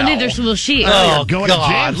 Coriel. Well, neither will she. Oh, going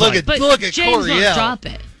God. to James. Look at But Coriel. James won't drop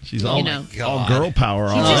it. She's all girl power.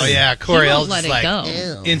 Oh, yeah. Coriel's let just it like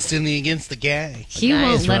go. instantly against the guy. He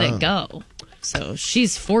won't let it go. So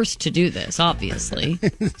she's forced to do this, obviously.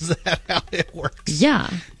 Is that how it works? Yeah.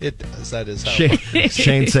 It does. That is how Shane, it works.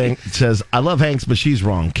 Shane says, I love Hanks, but she's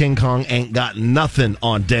wrong. King Kong ain't got nothing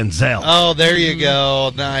on Denzel. Oh, there you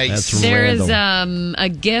go. Nice. That's from There Randall. is a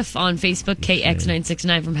GIF on Facebook,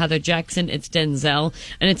 KX969 from Heather Jackson. It's Denzel,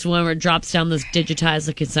 and it's one where it drops down those digitized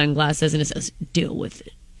looking sunglasses, and it says, deal with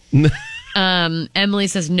it. Emily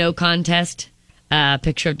says, no contest.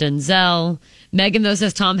 Picture of Denzel. Megan, though,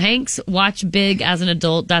 says Tom Hanks. Watch Big as an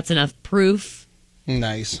adult. That's enough proof.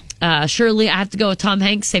 Nice. Shirley, I have to go with Tom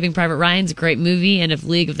Hanks. Saving Private Ryan's a great movie, and if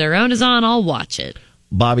League of Their Own is on, I'll watch it.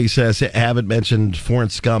 Bobby says, haven't mentioned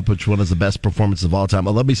Forrest Gump, which one is the best performance of all time.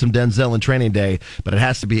 I love me some Denzel in Training Day, but it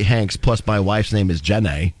has to be Hanks, plus my wife's name is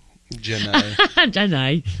Jenna. Jenna.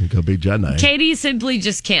 Go be Jenna. Katie simply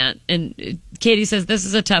just can't. And Katie says, this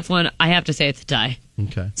is a tough one. I have to say it's a tie.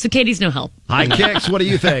 Okay. So Katie's no help. Hi, Kix. What do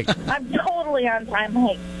you think? I'm totally on Tom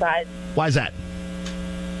Hanks' side. Why is that?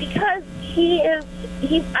 Because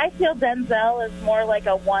I feel Denzel is more like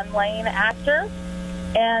a one-lane actor.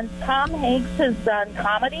 And Tom Hanks has done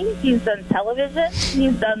comedy. He's done television.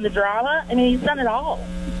 He's done the drama. I mean, he's done it all.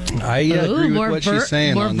 I agree with what she's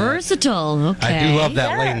saying. More on that. versatile. Okay. I do love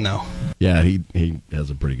that lane, though. Yeah, he has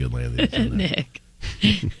a pretty good lane. Nick.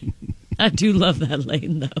 I do love that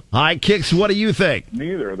lane, though. Hi, Kix. What do you think?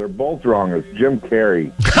 Neither. They're both wrong. It's Jim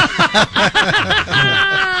Carrey.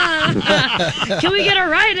 Can we get a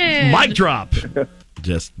write-in? Mic drop.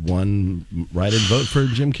 Just one write-in vote for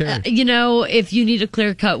Jim Carrey. If you need a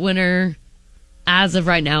clear-cut winner, as of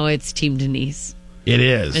right now, it's Team Denise. It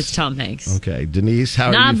is. It's Tom Hanks. Okay, Denise,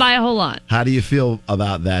 Not by a whole lot. How do you feel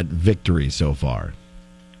about that victory so far?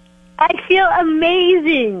 I feel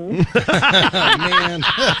amazing. Man.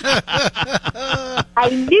 I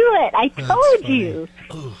knew it. I told you.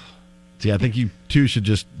 See, I think you two should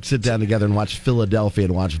just sit down together and watch Philadelphia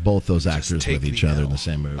and watch both those actors with each other in the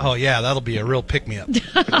same movie. Oh, yeah, that'll be a real pick-me-up.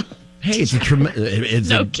 Hey, it's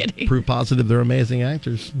No a kidding. proof positive they're amazing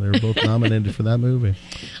actors. They're both nominated for that movie.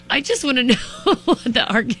 I just want to know what the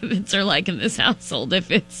arguments are like in this household. If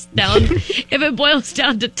it boils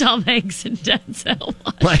down to Tom Hanks and Denzel.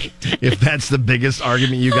 Like, if that's the biggest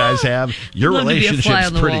argument you guys have, your Love to be a fly relationship's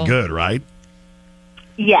on the pretty wall. good, right?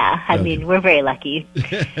 Yeah, I mean, we're very lucky.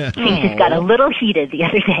 Things just got a little heated the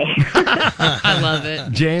other day. I love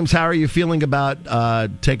it. James, how are you feeling about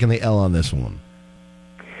taking the L on this one?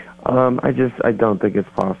 I don't think it's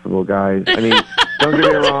possible, guys. I mean, don't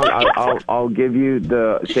get me wrong. I'll give you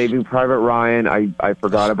the Saving Private Ryan. I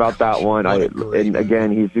forgot about that one. And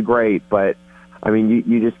again, he's great, but I mean,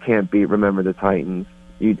 you just can't beat Remember the Titans.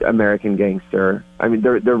 American Gangster. I mean,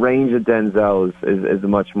 the range of Denzel is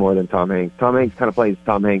much more than Tom Hanks. Tom Hanks kind of plays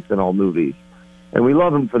Tom Hanks in all movies, and we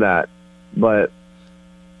love him for that. But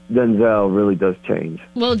Denzel really does change.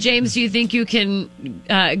 Well, James, do you think you can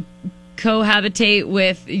cohabitate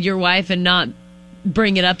with your wife and not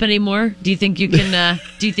bring it up anymore? Do you think you can?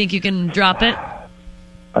 Do you think you can drop it?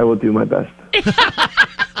 I will do my best.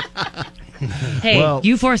 Hey,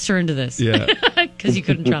 you forced her into this. Yeah. Because you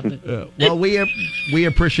couldn't drop it. Well, we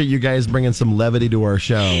appreciate you guys bringing some levity to our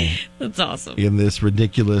show That's awesome. in this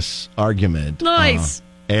ridiculous argument. Nice.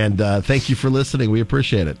 And thank you for listening. We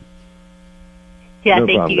appreciate it. Yeah, No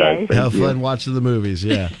thank problem, you guys. guys. Have fun watching the movies.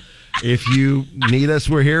 Yeah. If you need us,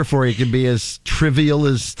 we're here for you. It can be as trivial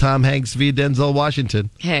as Tom Hanks v. Denzel Washington.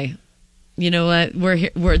 Hey, you know what? We're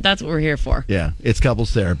here. That's what we're here for. Yeah, it's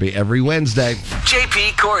couples therapy every Wednesday.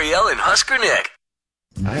 JP Coriel and Husker Nick.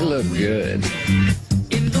 I look good.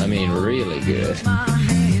 I mean, really good.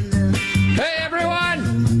 Hey, everyone!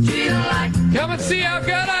 Come and see how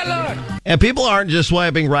good I look! And people aren't just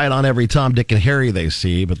swiping right on every Tom, Dick, and Harry they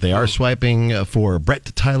see, but they are swiping for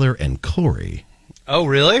Brett, Tyler, and Corey. Oh,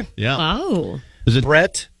 really? Yeah. Oh.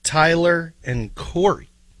 Brett, Tyler, and Corey.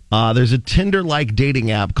 There's a Tinder-like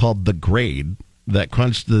dating app called The Grade that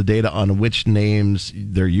crunched the data on which names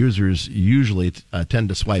their users usually tend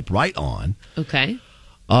to swipe right on. Okay.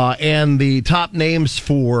 And the top names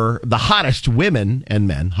for the hottest women and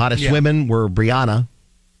men, women were Brianna,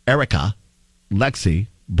 Erica, Lexi,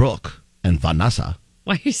 Brooke, and Vanessa.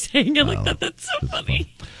 Why are you saying it like that? That's so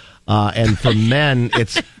funny. And for men,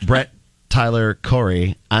 it's Brett, Tyler,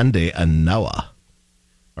 Corey, Andy, and Noah.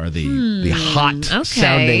 are the hot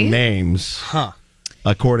sounding names. Huh.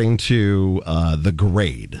 According to the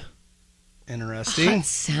grade. Interesting. Hot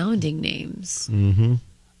sounding names. Mm-hmm.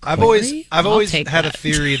 I've always take had that. a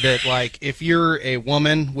theory that like if you're a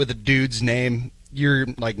woman with a dude's name, you're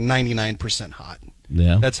like 99% hot.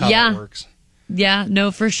 Yeah. That's how that works. Yeah,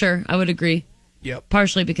 no, for sure. I would agree. Yep.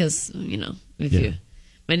 Partially because, if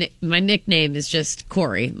my nickname is just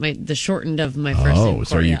Corey, the shortened of my first name. Oh,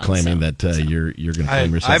 so are you claiming that you're going to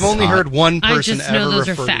claim yourself? I've only heard one person I just know ever those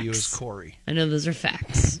are refer facts. to you as Corey. I know those are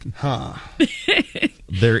facts. Huh.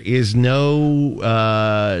 There is no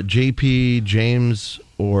JP, James,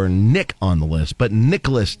 or Nick on the list, but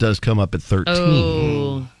Nicholas does come up at 13.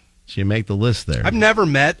 Oh. So you make the list there. I've never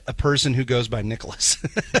met a person who goes by Nicholas.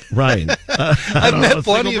 Right. I've met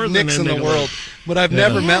plenty of Nicks in the world, but I've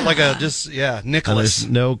never met like Nicholas. And there's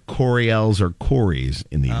no Coriels or Corys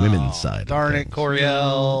in the women's side. Darn it,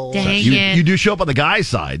 Coriel. Dang it. You do show up on the guy's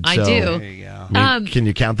side. I so, do. There you go. Can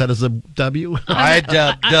you count that as a W?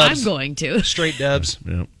 Dubs. I'm going to. Straight dubs.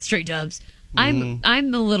 Yeah. Straight dubs. I'm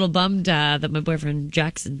a little bummed that my boyfriend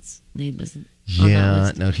Jackson's name isn't on that Yeah,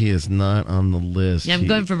 list. no, he is not on the list. Yeah, I'm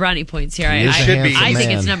going for brownie points here. He is a I handsome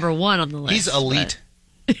think it's man. number 1 on the list. He's elite.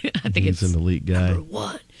 I think He's an elite guy. number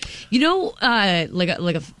 1. You know, like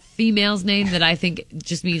a female's name that I think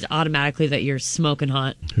just means automatically that you're smoking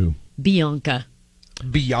hot. Who? Bianca.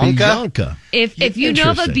 Bianca? If you know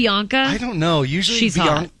about Interesting. Bianca, I don't know. Usually, she's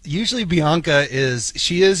hot. Usually Bianca is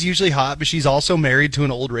usually hot, but she's also married to an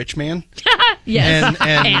old rich man. Yes,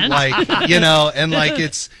 and like and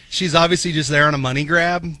like she's obviously just there on a money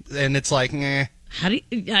grab, and it's like, eh. How do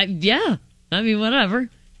you, yeah? I mean, whatever.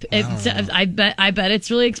 I bet it's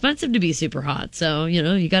really expensive to be super hot. So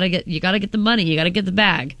you gotta get the money. You gotta get the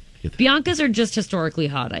bag. Biancas are just historically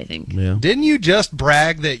hot, I think. Yeah. Didn't you just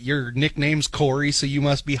brag that your nickname's Corey, so you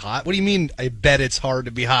must be hot? What do you mean? I bet it's hard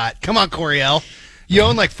to be hot. Come on, Coriel. You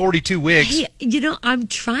own like 42 wigs. Hey, I'm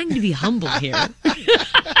trying to be humble here.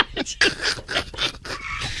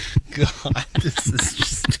 God, this is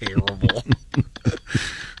just terrible.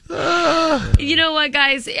 You know what,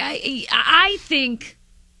 guys? I think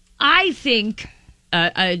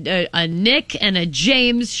a Nick and a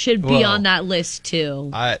James should be on that list too.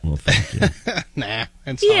 Well, thank you. Nah,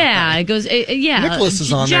 it's Yeah, it goes. Yeah, Nicholas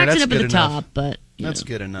is on there. Jackson That's up good at the enough. top, but That's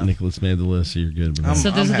good enough. Nicholas made the list, so you're good. with that. so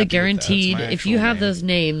those I'm are the happy with that. guaranteed. It's my If you actual have name. those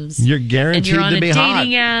names, You're guaranteed and you're on to a be hot.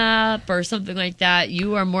 dating app or something like that,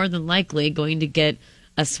 you are more than likely going to get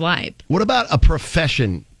a swipe. What about a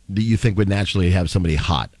profession that you think would naturally have somebody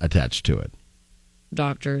hot attached to it?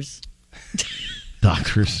 Doctors,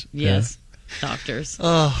 Doctors. yes, doctors. A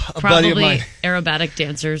buddy of Probably mine, aerobatic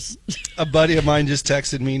dancers. a buddy of mine just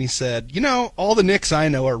texted me and he said, all the Nicks I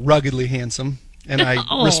know are ruggedly handsome. And I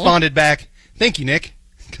Aw. responded back, thank you, Nick.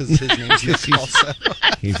 Because his name's Nick also.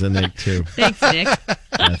 He's a Nick, too. Thanks, Nick.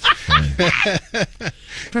 That's funny.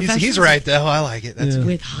 He's right, though. I like it. That's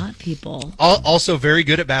With hot people. Also very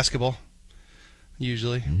good at basketball,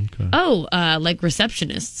 usually. Okay. Oh, like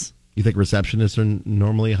receptionists. You think receptionists are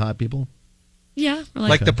normally hot people? Yeah, or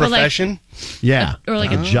Like the profession? Yeah. or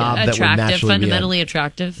like a job that would attractive, naturally fundamentally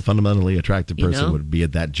attractive. fundamentally attractive You person know? would be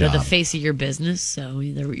at that They're job. the face of your business, so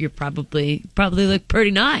you're probably look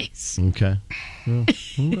pretty nice. Okay. Well,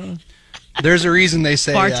 okay. There's a reason they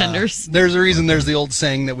say Bartenders. There's a reason there's the old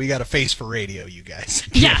saying that we got a face for radio, you guys.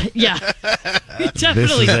 Yeah.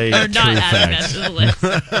 Definitely a are not true adding fact. that to the list.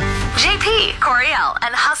 JP, Coriel,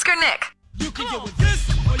 and Husker Nick.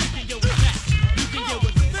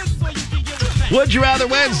 Would you rather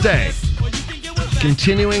Wednesday?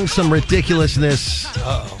 Continuing some ridiculousness.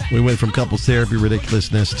 We went from couples therapy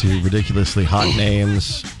ridiculousness to ridiculously hot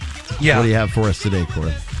names. Yeah. What do you have for us today,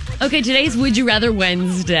 Corey? Okay, today's Would You Rather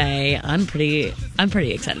Wednesday. I'm pretty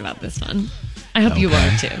excited about this one. I hope you are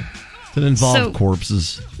too. Does it involve So-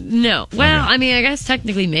 corpses? No. Well, I mean, I guess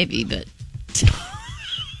technically maybe, but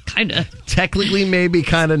kind of. Technically, maybe,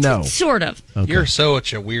 kind of no. Sort of. Okay. You're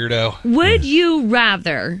such a weirdo. Would you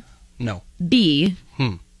rather No. be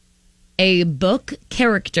a book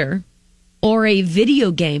character or a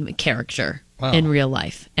video game character Wow. in real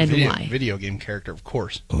life, and why? Video game character, of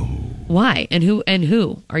course. Why and who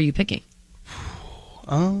are you picking?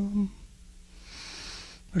 There's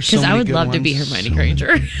Because so I many would good love to be ones. Hermione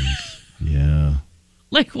Granger, Yeah.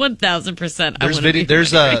 like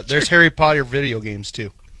 1,000%. There's Harry Potter video games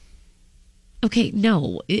too. Okay,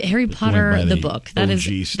 no, Harry Potter, by the the book. That is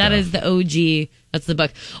OG stuff. that is the OG. That's the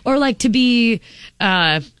book. Or like to be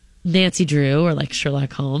Nancy Drew or like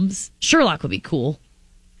Sherlock Holmes. Sherlock would be cool.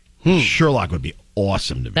 Sherlock would be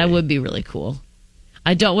awesome to be. That would be really cool.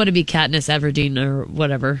 I don't want to be Katniss Everdeen or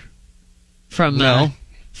whatever from No.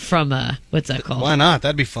 from what's that called? Why not?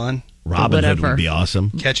 That'd be fun. Robin Hood would be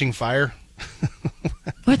awesome. Catching Fire.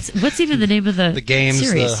 What's even the name of the games?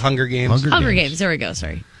 series? The Hunger Games. Hunger Games. There we go.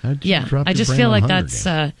 Sorry. Yeah, I just feel like that's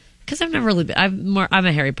because I've never really been. I'm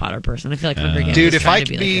a Harry Potter person. I feel like Hunger Games. Dude, is trying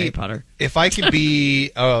to be like Harry Potter. if I could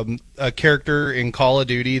be a character in Call of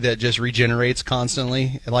Duty that just regenerates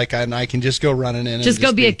constantly, like I can just go running in, Just and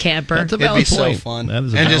go be a camper. It'd be so fun,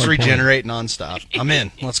 and just regenerate nonstop. I'm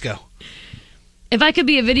in. Let's go. If I could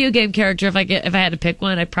be a video game character, if I had to pick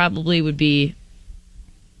one, I probably would be.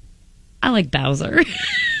 I like Bowser.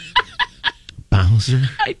 Bowser?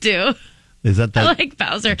 I do. Is that I like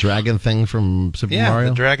Bowser. dragon thing from Super Mario?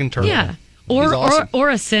 The dragon turtle. Yeah, or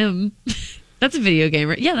a Sim. That's a video game,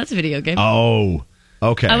 right? Yeah, that's a video game. Oh,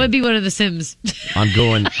 okay. I would be one of the Sims. I'm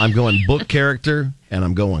going book character, and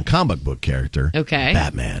I'm going comic book character. Okay.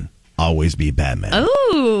 Batman. Always be Batman.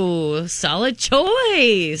 Oh, solid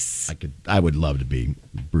choice. I would love to be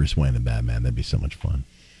Bruce Wayne and Batman. That'd be so much fun.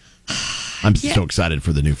 I'm so excited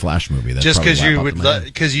for the new Flash movie. That's Just because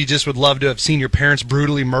because you just would love to have seen your parents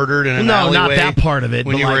brutally murdered in an no, alleyway. not that part of it.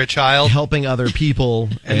 When but you were a child, helping other people,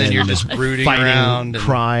 and then you're just brooding fighting around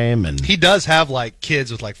crime, and he does have like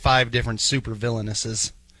kids with like 5 different super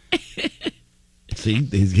villainesses. See,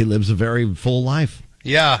 he lives a very full life.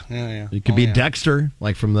 Yeah. It could be Dexter,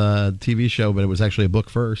 like from the TV show, but it was actually a book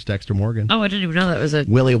first. Dexter Morgan. Oh, I didn't even know that was a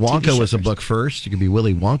Willy TV Wonka show was a first. book first. You could be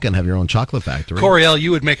Willy Wonka and have your own chocolate factory. Coriel, you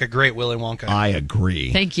would make a great Willy Wonka. I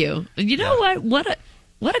agree. Thank you. You know what?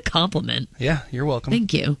 What a compliment. Yeah, you're welcome.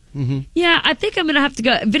 Thank you. Mm-hmm. Yeah, I think I'm gonna have to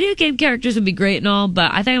go. Video game characters would be great and all,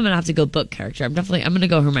 but I think I'm gonna have to go book character. I'm gonna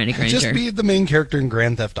go Hermione Granger. Just be the main character in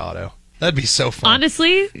Grand Theft Auto. That'd be so fun.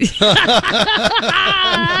 Honestly, GTA.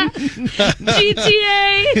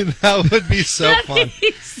 That would be so fun.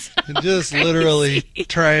 Just literally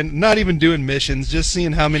trying, not even doing missions, just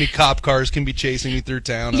seeing how many cop cars can be chasing me through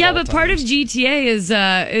town. Yeah, but part of GTA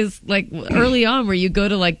is like early on where you go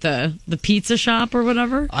to like the pizza shop or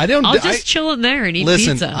whatever. I'll just chill in there and eat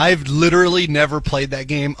listen, pizza. I've literally never played that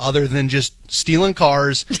game other than just stealing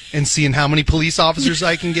cars and seeing how many police officers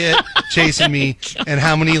I can get chasing me and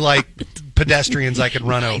how many like pedestrians I could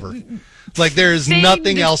run over. Like there's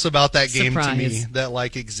nothing else about that game to me that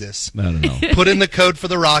like exists. I don't know. Put in the code for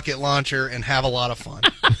the rocket launcher and have a lot of fun.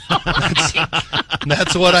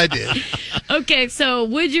 That's what I did. Okay, so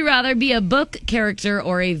would you rather be a book character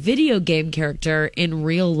or a video game character in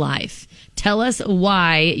real life? Tell us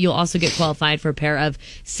why. You'll also get qualified for a pair of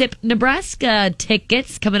SIP Nebraska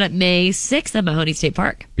tickets coming up May 6th at Mahoney State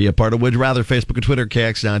Park. Be a part of Would You Rather, Facebook and Twitter,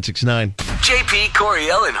 KX969. JP,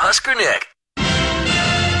 Coriel, and Husker Nick.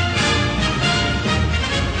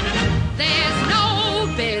 There's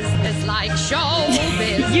no business like show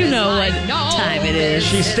business. You know what time it is.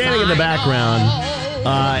 She's standing in the background,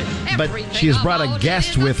 but she has brought a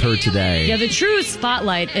guest with her today. Yeah, the true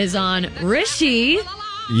spotlight is on Rishi.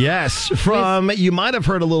 Yes, you might have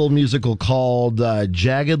heard a little musical called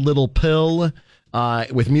Jagged Little Pill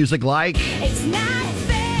with music like...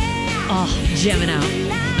 Oh, jamming out.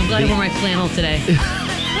 I'm glad I wore my flannel today.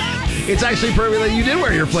 It's actually perfect that you did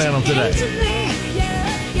wear your flannel today.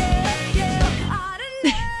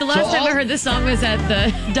 The last time I heard this song was at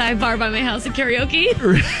the dive bar by my house at karaoke.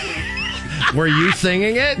 Were you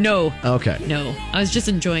singing it? No. Okay. No, I was just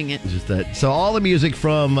enjoying it. Just that. So all the music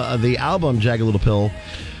from the album Jagged Little Pill,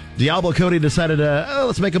 Diablo Cody decided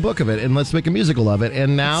let's make a book of it and let's make a musical of it.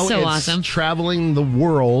 And now So it's awesome. traveling the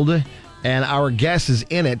world, and our guest is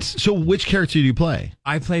in it. So which character do you play?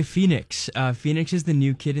 I play Phoenix. Phoenix is the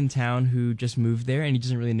new kid in town who just moved there, and he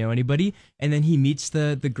doesn't really know anybody. And then he meets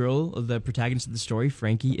the girl, the protagonist of the story,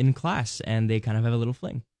 Frankie, in class, and they kind of have a little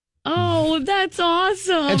fling. Oh, that's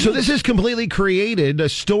awesome. And so this is completely created, a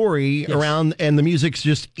story around, and the music's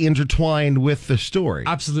just intertwined with the story.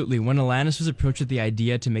 Absolutely. When Alanis was approached with the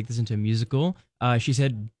idea to make this into a musical, she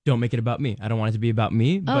said, don't make it about me. I don't want it to be about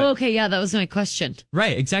me. But... Oh, okay. Yeah, that was my question.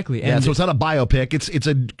 Right, exactly. And so it's not a biopic. It's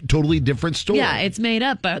a totally different story. Yeah, it's made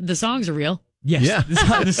up, but the songs are real. Yes, yeah.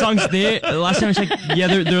 the songs. Last time I checked, yeah,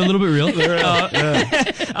 they're a little bit real.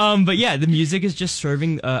 But yeah, the music is just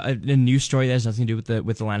serving a new story that has nothing to do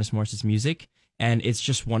with Alanis Morissette's music, and it's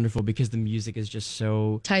just wonderful because the music is just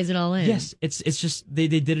so ties it all in. Yes, it's just they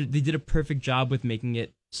did a perfect job with making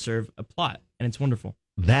it serve a plot, and it's wonderful.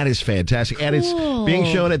 That is fantastic. And it's being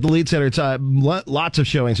shown at the Lead Center. It's lots of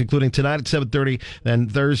showings, including tonight at 7:30, then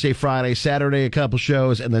Thursday, Friday, Saturday, a couple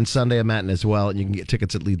shows, and then Sunday a matinee as well. And you can get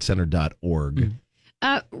tickets at leadcenter.org.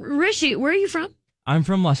 Rishi, where are you from? I'm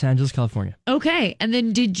from Los Angeles, California. Okay. And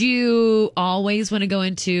then did you always want to go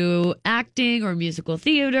into acting or musical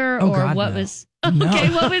theater? Oh, or God, what no. was... Okay,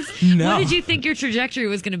 No. what did you think your trajectory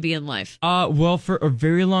was going to be in life? Well, for a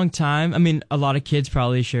very long time, I mean, a lot of kids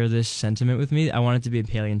probably share this sentiment with me. I wanted to be a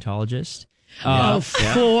paleontologist. For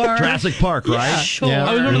Jurassic Park, right? Yeah, sure.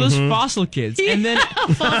 I was one of those fossil kids. And then,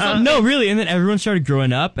 no, really. And then everyone started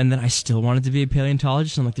growing up, and then I still wanted to be a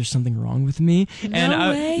paleontologist. I'm like, there's something wrong with me.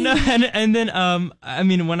 And then, I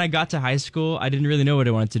mean, when I got to high school, I didn't really know what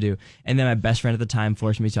I wanted to do. And then my best friend at the time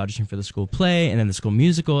forced me to audition for the school play and then the school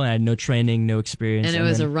musical, and I had no training, no experience. And it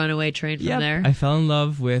was a runaway train from there. I fell in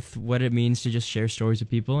love with what it means to just share stories with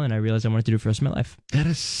people, and I realized I wanted to do it for the rest of my life. That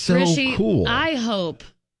is so Rishi, cool. I hope,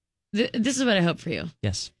 this is what I hope for you.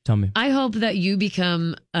 Yes, tell me. I hope that you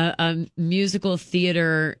become a musical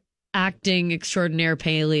theater acting extraordinaire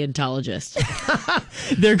paleontologist.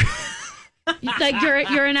 They're like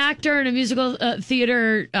you're an actor in a musical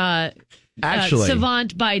theater Actually,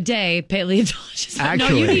 savant by day, paleontologist. No,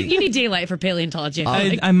 Actually, you need daylight for paleontology.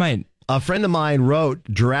 I might. A friend of mine wrote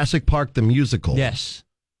Jurassic Park the musical. Yes.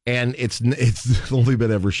 And it's only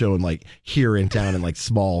been ever shown like here in town in like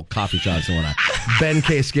small coffee shops and whatnot. Ben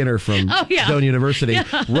K. Skinner from Stone University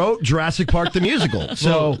wrote Jurassic Park the musical.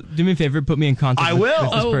 So well, do me a favor, put me in contact I will.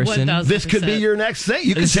 with this person. 1000%. This could be your next thing.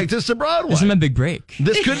 You can take this to Broadway. This is my big break.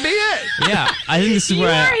 This could be it. Yeah, I think this is You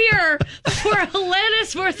where are here for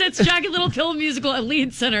Alanis Morissette's Jagged Little Pill musical at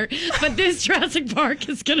Lead Center, but this Jurassic Park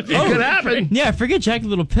is going to be. It could happen. Yeah, forget Jagged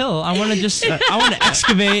Little Pill. I want to just, I want to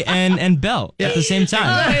excavate and belt at the same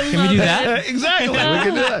time. Can we do that? Exactly. We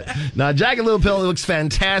can do it. Now, Jagged Little Pill looks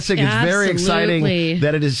fantastic. It's very exciting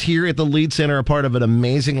that it is here at the Lead Center, a part of an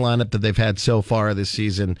amazing lineup that they've had so far this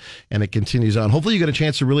season, and it continues on. Hopefully, you get a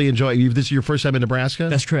chance to really enjoy. This is your first time in Nebraska?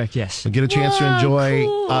 That's correct, yes. Get a chance to enjoy.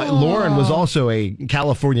 Cool. Lauren was also a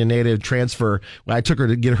California native transfer. I took her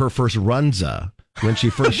to get her first Runza when she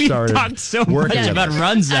first started talked so working much about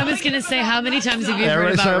Runza. I was going to say, how many times have you heard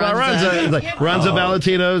Everybody's talking about Runza? Runza. Like Runza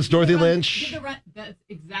Valentino's, Dorothy Lynch. That's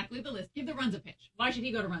exactly the list. Give the Runza pitch. Why should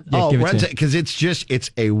he go to Runza? Oh, Runza, because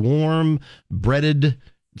it's a warm breaded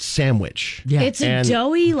sandwich. Yeah. It's a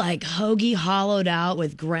doughy, like hoagie hollowed out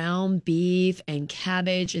with ground beef and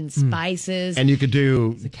cabbage and spices. And you could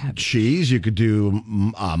do cheese. You could do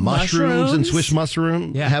mushrooms and Swiss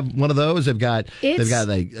mushroom. Yeah. Have one of those. They've got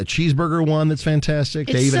like a cheeseburger one that's fantastic.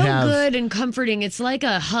 It's they even so have good and comforting. It's like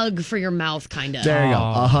a hug for your mouth, kind of. There you go.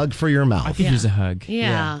 A hug for your mouth. I could use a hug.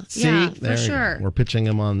 Yeah. See, Yeah, there for you go. sure. We're pitching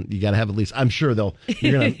them on. You got to have at least. I'm sure you're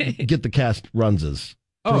gonna get the cast Runzas.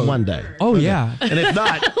 For one day. Oh, yeah. And if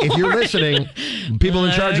not, if you're listening, people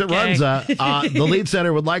in charge at Runza, the Lead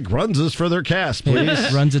Center would like Runzas for their cast, please.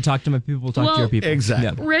 Runza, talk to my people, talk to your people.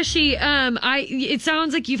 Exactly. Rishi, it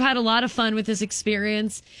sounds like you've had a lot of fun with this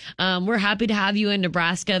experience. We're happy to have you in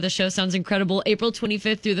Nebraska. The show sounds incredible. April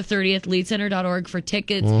 25th through the 30th, leadcenter.org for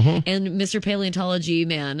tickets. And Mr. Paleontology,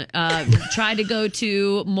 man, try to go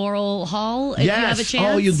to Morrill Hall if you have a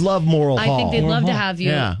chance. Oh, you'd love Morrill Hall. I think they'd love to have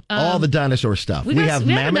you. Yeah, all the dinosaur stuff. We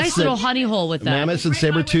have a nice little honey hole with that. Mammoths and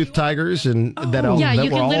saber-toothed tigers, and that were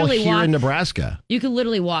all here in Nebraska. You can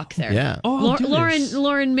literally walk there. Yeah.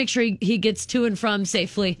 Lauren, make sure he gets to and from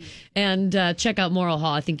safely, and check out Morrill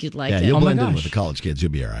Hall. I think you'd like it. You'll blend in with the college kids.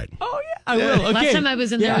 You'll be all right. Oh, yeah, I will. Okay. Last time I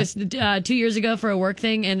was in there was 2 years ago for a work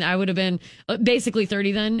thing, and I would have been basically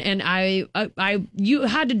 30 then, and you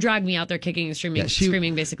had to drag me out there kicking and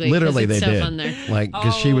screaming basically. Literally, it's they so did. Fun there. Like,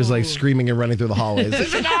 because she was like screaming and running through the hallways.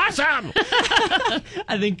 This is awesome!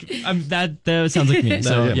 I think that sounds like me.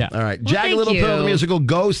 So, yeah. All right. Well, Jagged Little Pill the musical.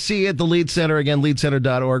 Go see it. The Lead Center. Again,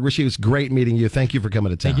 leadcenter.org. Rishi, it was great meeting you. Thank you for coming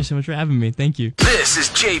to town. Thank you so much for having me. Thank you. This is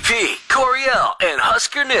JP, Coriel, and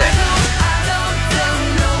Husker Nick.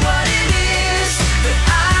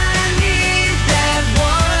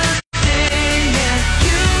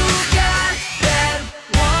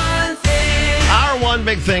 Our one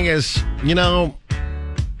big thing is,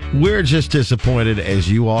 we're just disappointed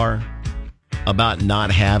as you are about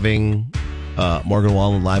not having Morgan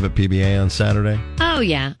Wallen live at PBA on Saturday. Oh,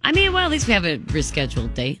 yeah. I mean, well, at least we have a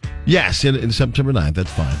rescheduled date. Yes, in September 9th.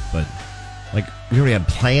 That's fine. But, we already had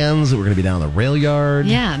plans that we're going to be down the rail yard.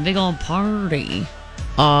 Yeah, big old party.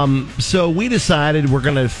 So we decided we're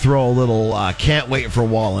going to throw a little can't wait for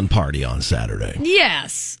Wallen party on Saturday.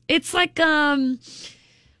 Yes. It's like a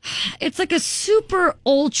super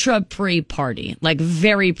ultra pre-party, like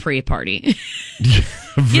very pre-party.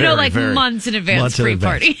 like months in advance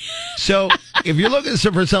pre-party. So if you're looking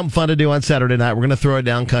for something fun to do on Saturday night, we're going to throw it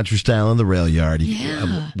down country style in the rail yard.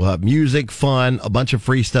 We'll have music, fun, a bunch of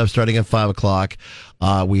free stuff starting at 5 o'clock.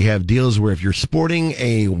 We have deals where if you're sporting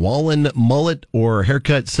a Wallen mullet or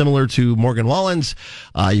haircut similar to Morgan Wallen's,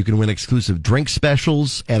 you can win exclusive drink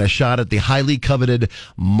specials and a shot at the highly coveted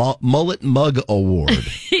Mullet Mug Award.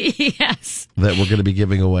 Yes. That we're going to be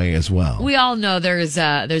giving away as well. We all know there's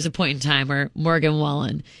a point in time where Morgan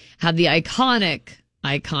Wallen had the iconic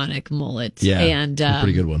mullet. Yeah, and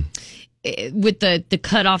pretty good one. With the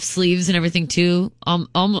cut off sleeves and everything too,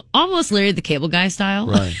 almost Larry the Cable Guy style.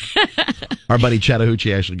 Right. Our buddy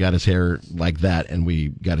Chattahoochee actually got his hair like that, and we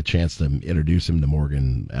got a chance to introduce him to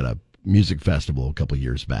Morgan at a music festival a couple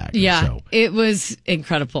years back. Yeah, so, it was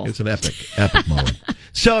incredible. It's an epic moment.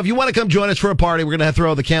 So if you want to come join us for a party, we're going to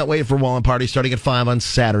throw the Can't Wait for Wallen party starting at 5 on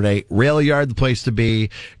Saturday. Rail Yard, the place to be.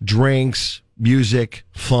 Drinks, music,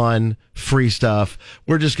 fun, free stuff.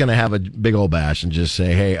 We're just going to have a big old bash and just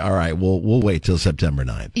say, hey, all right, we'll wait till September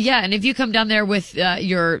 9th. Yeah, and if you come down there with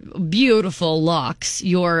your beautiful locks,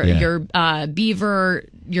 your beaver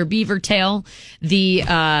tail, the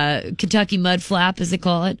Kentucky mud flap, as they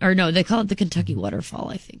call it, or no, they call it the Kentucky waterfall,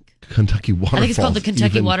 I think. Kentucky waterfall. I think it's called the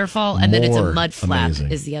Kentucky Even waterfall, and then it's a mud flap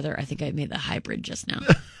amazing. is the other. I think I made the hybrid just now.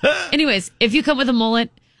 Anyways, if you come with a mullet,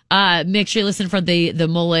 make sure you listen for the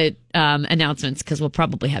mullet announcements, because we'll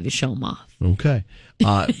probably have you show them off. Okay.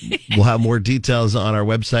 We'll have more details on our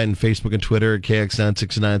website and Facebook and Twitter at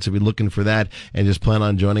KX969. So be looking for that, and just plan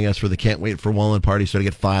on joining us for the Can't Wait for Wallen party starting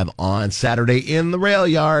at 5 on Saturday in the Rail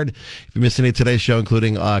Yard. If you missed any of today's show,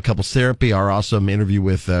 including Couples Therapy, our awesome interview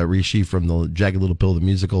with Rishi from the Jagged Little Pill, the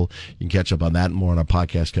musical, you can catch up on that and more on our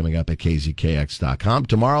podcast coming up at KZKX.com.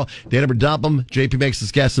 Tomorrow, Dan Dump 'em, JP makes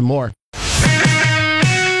us guess, and more.